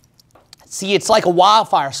hell. See, it's like a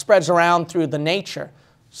wildfire, spreads around through the nature.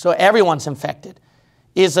 So everyone's infected.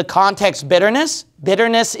 Is the context bitterness?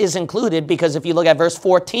 Bitterness is included, because if you look at verse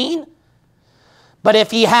 14, but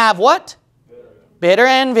if ye have what? Bitter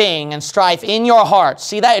envying and strife in your hearts.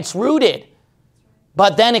 See that? It's rooted.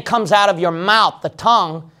 But then it comes out of your mouth. The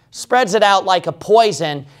tongue spreads it out like a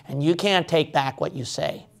poison, and you can't take back what you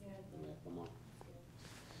say.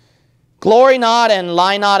 Glory not and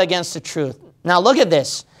lie not against the truth. Now look at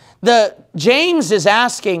this. James is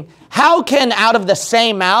asking, how can out of the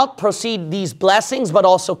same mouth proceed these blessings but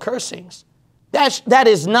also cursings? That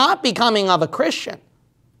is not becoming of a Christian.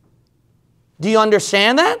 Do you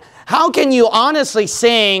understand that? How can you honestly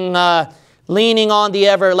sing leaning on the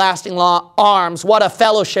everlasting arms. What a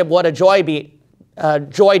fellowship, what a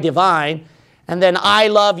joy divine. And then I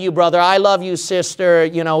love you, brother. I love you, sister,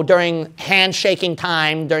 you know, during handshaking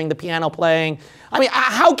time, during the piano playing. I mean,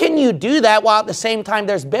 how can you do that while at the same time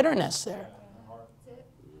there's bitterness there?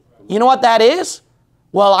 You know what that is?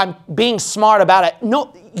 Well, I'm being smart about it.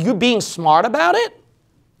 No, you're being smart about it?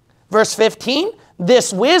 Verse 15,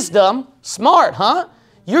 this wisdom, smart, huh?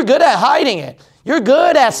 You're good at hiding it. You're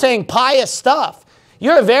good at saying pious stuff.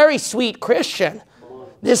 You're a very sweet Christian.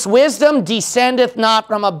 This wisdom descendeth not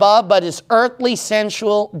from above, but is earthly,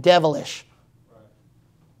 sensual, devilish.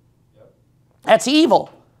 That's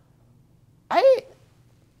evil.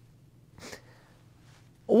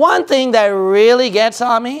 One thing that really gets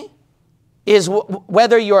on me is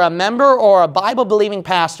whether you're a member or a Bible-believing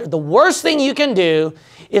pastor, the worst thing you can do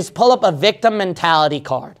is pull up a victim mentality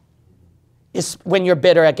card. It's when you're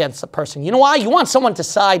bitter against a person. You know why? You want someone to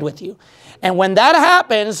side with you. And when that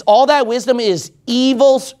happens, all that wisdom is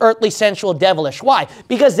evil, earthly, sensual, devilish. Why?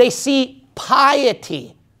 Because they see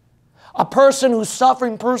piety. A person who's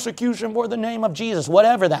suffering persecution for the name of Jesus,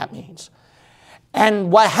 whatever that means.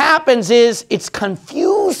 And what happens is it's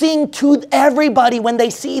confusing to everybody when they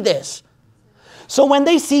see this. So when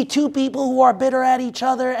they see two people who are bitter at each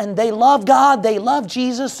other and they love God, they love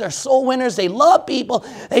Jesus, they're soul winners, they love people,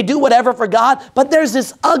 they do whatever for God, but there's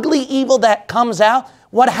this ugly evil that comes out.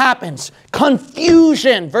 What happens?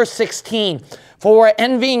 Confusion. Verse 16. For where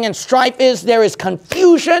envying and strife is, there is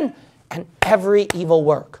confusion and every evil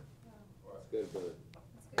work.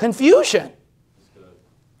 Confusion.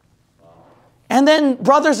 And then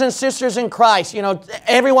brothers and sisters in Christ, you know,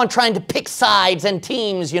 everyone trying to pick sides and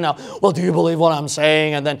teams, you know. Well, do you believe what I'm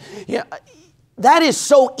saying? And then, yeah, that is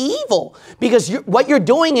so evil because what you're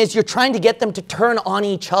doing is you're trying to get them to turn on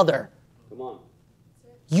each other. Come on.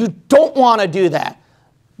 You don't want to do that.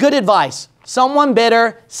 Good advice. Someone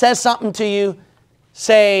bitter says something to you,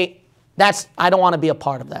 say, I don't want to be a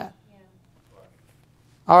part of that. Yeah.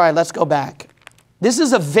 All right, let's go back. This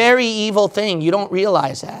is a very evil thing. You don't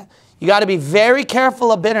realize that. You got to be very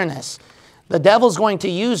careful of bitterness. The devil's going to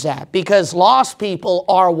use that because lost people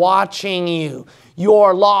are watching you.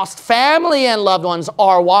 Your lost family and loved ones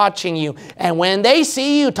are watching you. And when they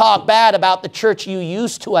see you talk bad about the church you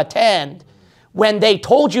used to attend, when they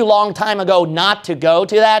told you a long time ago not to go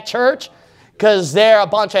to that church because they're a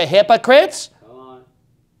bunch of hypocrites.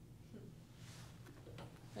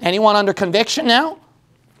 Anyone under conviction now?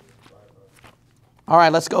 All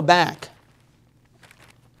right, let's go back.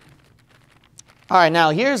 All right, now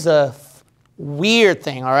here's a weird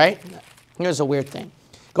thing, all right? Here's a weird thing.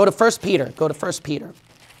 Go to 1 Peter. Go to 1 Peter.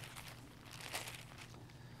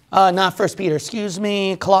 Not 1 Peter, excuse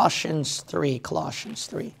me. Colossians 3. Colossians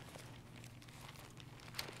 3.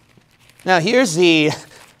 Now, here's the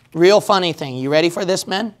real funny thing. You ready for this,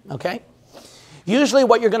 men? Okay. Usually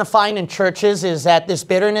what you're going to find in churches is that this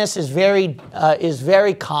bitterness is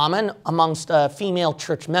very common amongst female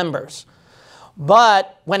church members.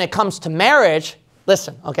 But when it comes to marriage,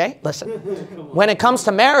 listen, okay? Listen. When it comes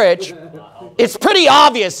to marriage, it's pretty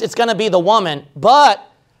obvious it's going to be the woman. But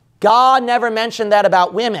God never mentioned that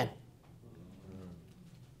about women.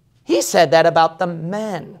 He said that about the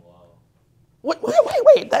men. Wait.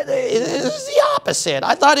 That is the opposite.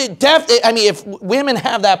 I thought if women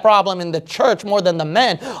have that problem in the church more than the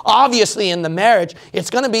men, obviously in the marriage, it's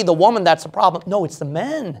going to be the woman that's the problem. No, it's the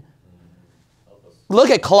men. Look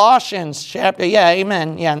at Colossians chapter, yeah,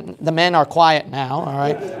 amen. Yeah, the men are quiet now, all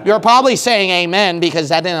right? You're probably saying amen because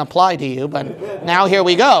that didn't apply to you, but now here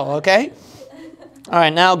we go, okay? All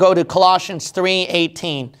right, now go to Colossians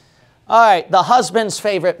 3:18. All right, the husband's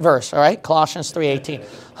favorite verse, all right? Colossians 3:18.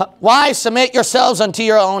 Wives, submit yourselves unto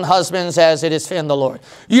your own husbands as it is fit in the Lord.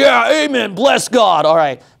 Yeah, amen, bless God. All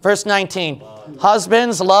right, verse 19.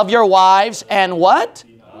 Husbands, love your wives and what?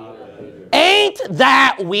 Ain't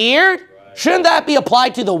that weird? Shouldn't that be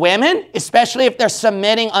applied to the women, especially if they're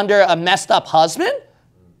submitting under a messed up husband?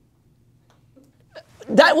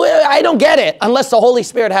 I don't get it unless the Holy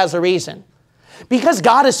Spirit has a reason. Because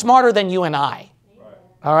God is smarter than you and I.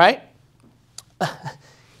 All right?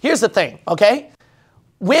 Here's the thing, okay?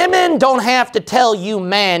 Women don't have to tell you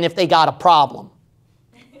men if they got a problem.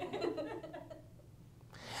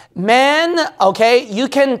 Men, okay, you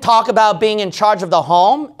can talk about being in charge of the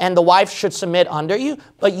home and the wife should submit under you,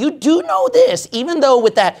 but you do know this, even though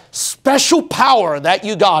with that special power that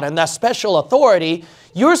you got and that special authority,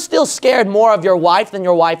 you're still scared more of your wife than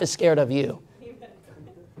your wife is scared of you.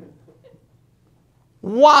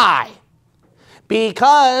 Why?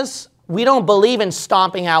 Because we don't believe in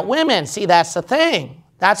stomping out women. See, that's the thing.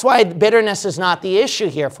 That's why bitterness is not the issue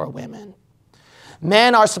here for women.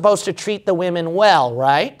 Men are supposed to treat the women well,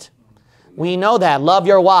 right? We know that. Love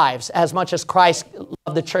your wives as much as Christ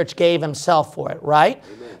loved the church, gave himself for it, right?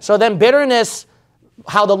 Amen. So then bitterness,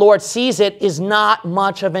 how the Lord sees it, is not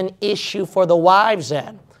much of an issue for the wives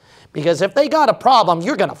then. Because if they got a problem,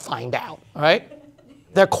 you're going to find out, right?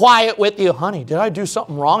 They're quiet with you. Honey, did I do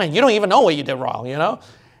something wrong? And you don't even know what you did wrong, you know?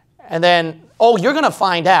 And then, oh, you're going to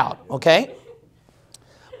find out, okay?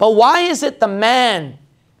 But why is it the men,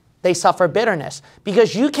 they suffer bitterness?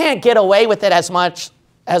 Because you can't get away with it as much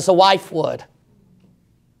as the wife would.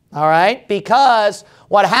 All right? Because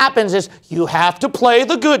what happens is you have to play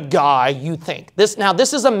the good guy, you think. Now,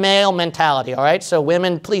 this is a male mentality, all right? So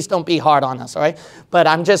women, please don't be hard on us, all right? But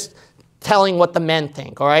I'm just telling what the men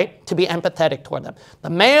think, all right? To be empathetic toward them. The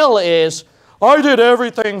male is, I did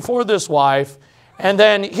everything for this wife, and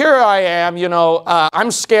then here I am, you know,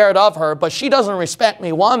 I'm scared of her, but she doesn't respect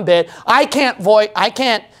me one bit. I can't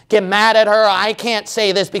get mad at her. I can't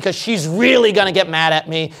say this because she's really going to get mad at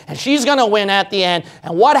me, and she's going to win at the end.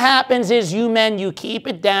 And what happens is you men, you keep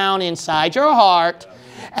it down inside your heart,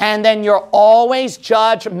 and then you're always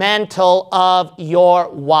judgmental of your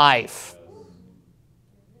wife.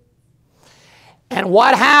 And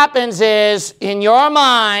what happens is, in your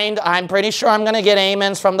mind, I'm pretty sure I'm going to get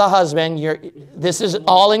amens from the husband. This is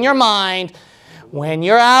all in your mind. When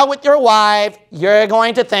you're out with your wife, you're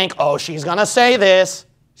going to think, oh, she's going to say this.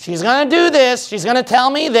 She's going to do this. She's going to tell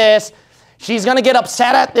me this. She's going to get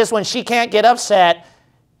upset at this when she can't get upset.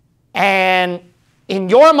 And in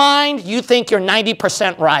your mind, you think you're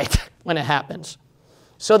 90% right when it happens.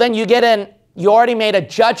 So then you already made a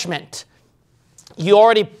judgment. You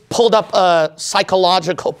already pulled up a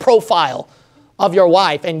psychological profile of your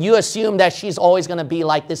wife, and you assume that she's always going to be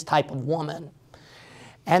like this type of woman.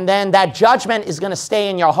 And then that judgment is going to stay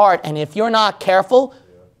in your heart. And if you're not careful,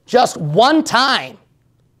 just one time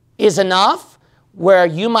is enough where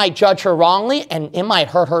you might judge her wrongly, and it might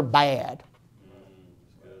hurt her bad.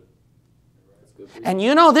 And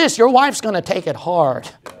you know this, your wife's going to take it hard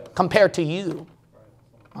compared to you.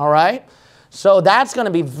 All right? So that's going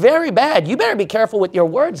to be very bad. You better be careful with your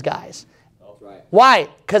words, guys. Right. Why?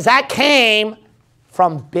 Because that came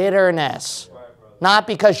from bitterness. Right, not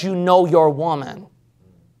because you know your woman.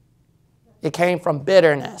 It came from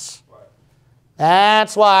bitterness. Right.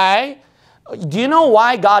 That's why. Do you know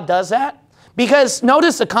why God does that? Because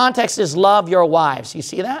notice the context is love your wives. You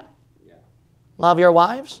see that? Yeah. Love your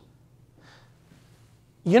wives.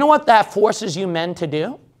 You know what that forces you men to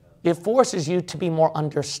do? It forces you to be more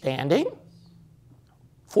understanding.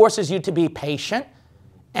 Forces you to be patient,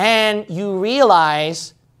 and you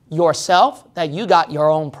realize yourself that you got your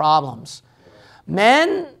own problems.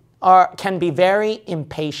 Men can be very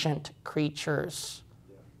impatient creatures,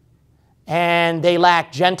 and they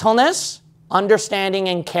lack gentleness, understanding,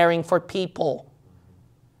 and caring for people.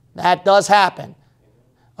 That does happen.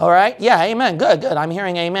 All right? Yeah, amen. Good. I'm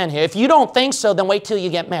hearing amen here. If you don't think so, then wait till you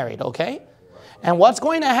get married, okay? And what's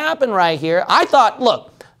going to happen right here, I thought, look,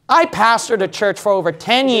 I pastored a church for over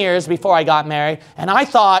 10 years before I got married, and I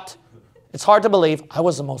thought, it's hard to believe, I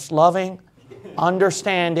was the most loving,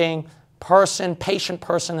 understanding person, patient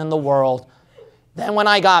person in the world. Then when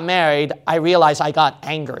I got married, I realized I got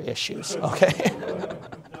anger issues, okay?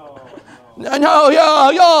 No, yeah.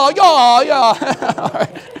 All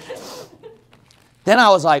right. Then I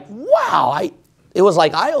was like, wow, it was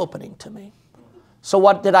like eye-opening to me. So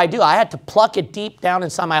what did I do? I had to pluck it deep down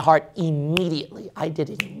inside my heart immediately. I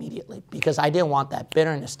did it immediately because I didn't want that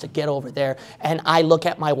bitterness to get over there. And I look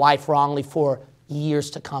at my wife wrongly for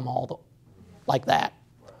years to come, like that.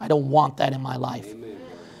 I don't want that in my life. Amen.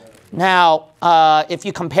 Now, if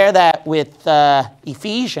you compare that with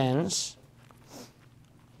Ephesians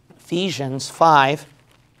 5,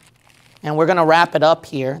 and we're going to wrap it up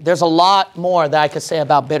here. There's a lot more that I could say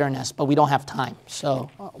about bitterness, but we don't have time.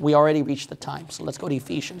 So we already reached the time. So let's go to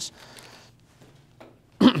Ephesians.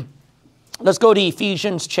 Let's go to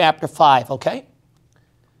Ephesians chapter 5, okay?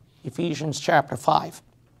 Ephesians chapter 5.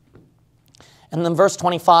 And then verse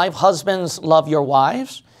 25, husbands, love your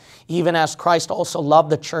wives, even as Christ also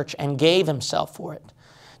loved the church and gave himself for it.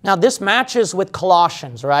 Now this matches with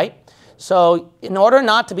Colossians, right? So in order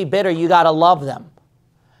not to be bitter, you got to love them.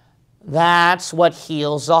 That's what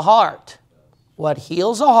heals the heart. What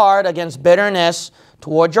heals the heart against bitterness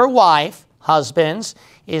toward your wife, husbands,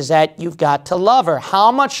 is that you've got to love her.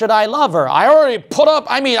 How much should I love her? I already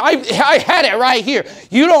I had it right here.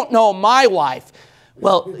 You don't know my wife.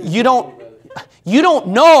 Well, you don't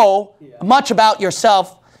know much about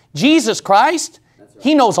yourself. Jesus Christ,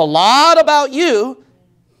 he knows a lot about you,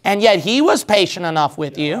 and yet he was patient enough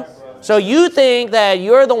with you. So you think that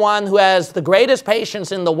you're the one who has the greatest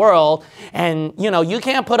patience in the world, and you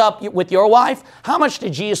can't put up with your wife? How much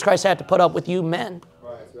did Jesus Christ have to put up with you men?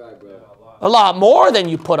 That's right, brother. A lot more than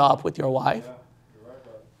you put up with your wife.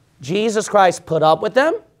 Jesus Christ put up with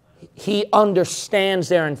them. He understands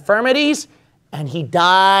their infirmities, and he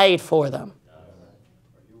died for them.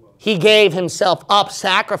 He gave himself up,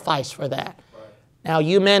 sacrifice for that. Now,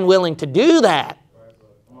 you men willing to do that?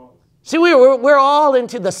 See, we're all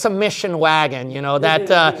into the submission wagon,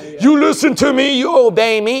 that you listen to me, you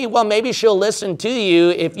obey me. Well, maybe she'll listen to you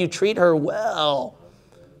if you treat her well.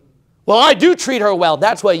 Well, I do treat her well.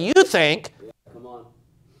 That's what you think. Come on.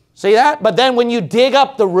 See that? But then when you dig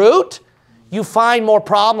up the root, you find more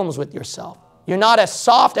problems with yourself. You're not as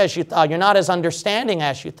soft as you thought. You're not as understanding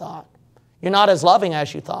as you thought. You're not as loving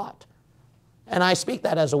as you thought. And I speak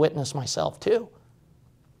that as a witness myself too.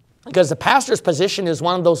 Because the pastor's position is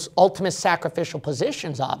one of those ultimate sacrificial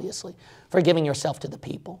positions, obviously, for giving yourself to the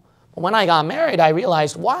people. But when I got married, I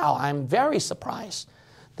realized, wow, I'm very surprised.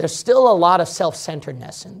 There's still a lot of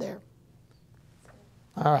self-centeredness in there.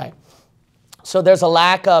 All right. So there's a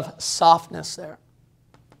lack of softness there.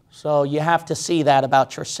 So you have to see that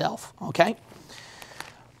about yourself, okay?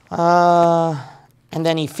 And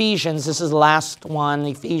then Ephesians, this is the last one,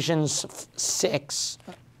 Ephesians 6.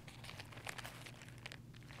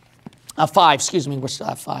 5, excuse me, we're still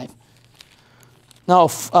at 5. No,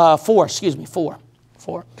 4, excuse me, 4.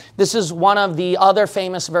 This is one of the other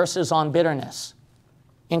famous verses on bitterness.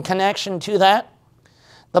 In connection to that,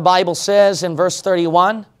 the Bible says in verse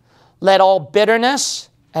 31, let all bitterness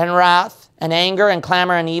and wrath and anger and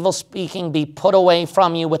clamor and evil speaking be put away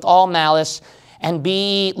from you with all malice, and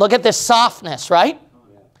be, look at this softness, right?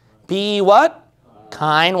 Be what?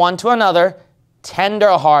 Kind one to another,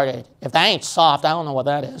 tender-hearted. If that ain't soft, I don't know what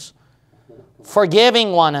that is.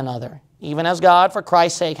 Forgiving one another, even as God for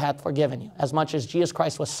Christ's sake hath forgiven you, as much as Jesus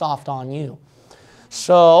Christ was soft on you.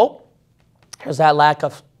 So there's that lack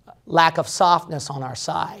of softness on our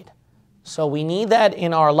side. So we need that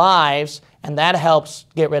in our lives, and that helps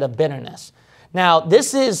get rid of bitterness. Now,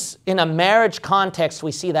 this is in a marriage context,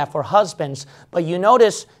 we see that for husbands, but you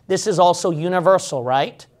notice this is also universal,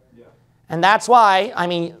 right? Yeah. And that's why,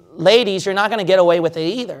 ladies, you're not going to get away with it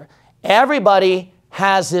either. Everybody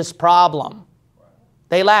has this problem.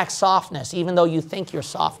 They lack softness, even though you think you're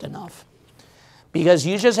soft enough. Because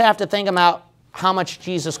you just have to think about how much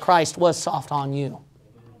Jesus Christ was soft on you.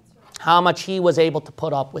 How much he was able to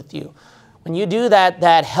put up with you. When you do that,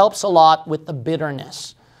 that helps a lot with the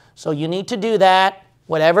bitterness. So you need to do that.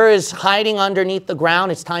 Whatever is hiding underneath the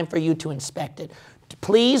ground, it's time for you to inspect it.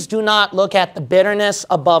 Please do not look at the bitterness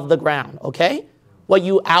above the ground, okay? What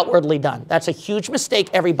you outwardly done. That's a huge mistake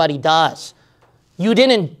everybody does. You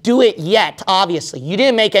didn't do it yet, obviously. You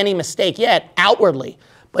didn't make any mistake yet, outwardly.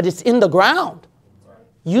 But it's in the ground.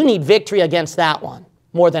 You need victory against that one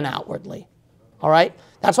more than outwardly. All right?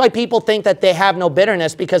 That's why people think that they have no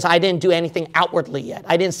bitterness, because I didn't do anything outwardly yet.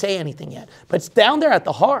 I didn't say anything yet. But it's down there at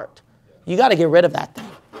the heart. You got to get rid of that thing.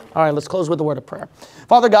 All right, let's close with a word of prayer.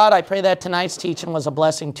 Father God, I pray that tonight's teaching was a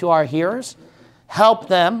blessing to our hearers. Help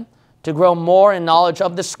them to grow more in knowledge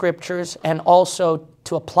of the Scriptures, and also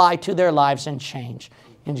to apply to their lives and change.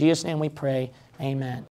 In Jesus' name we pray, amen.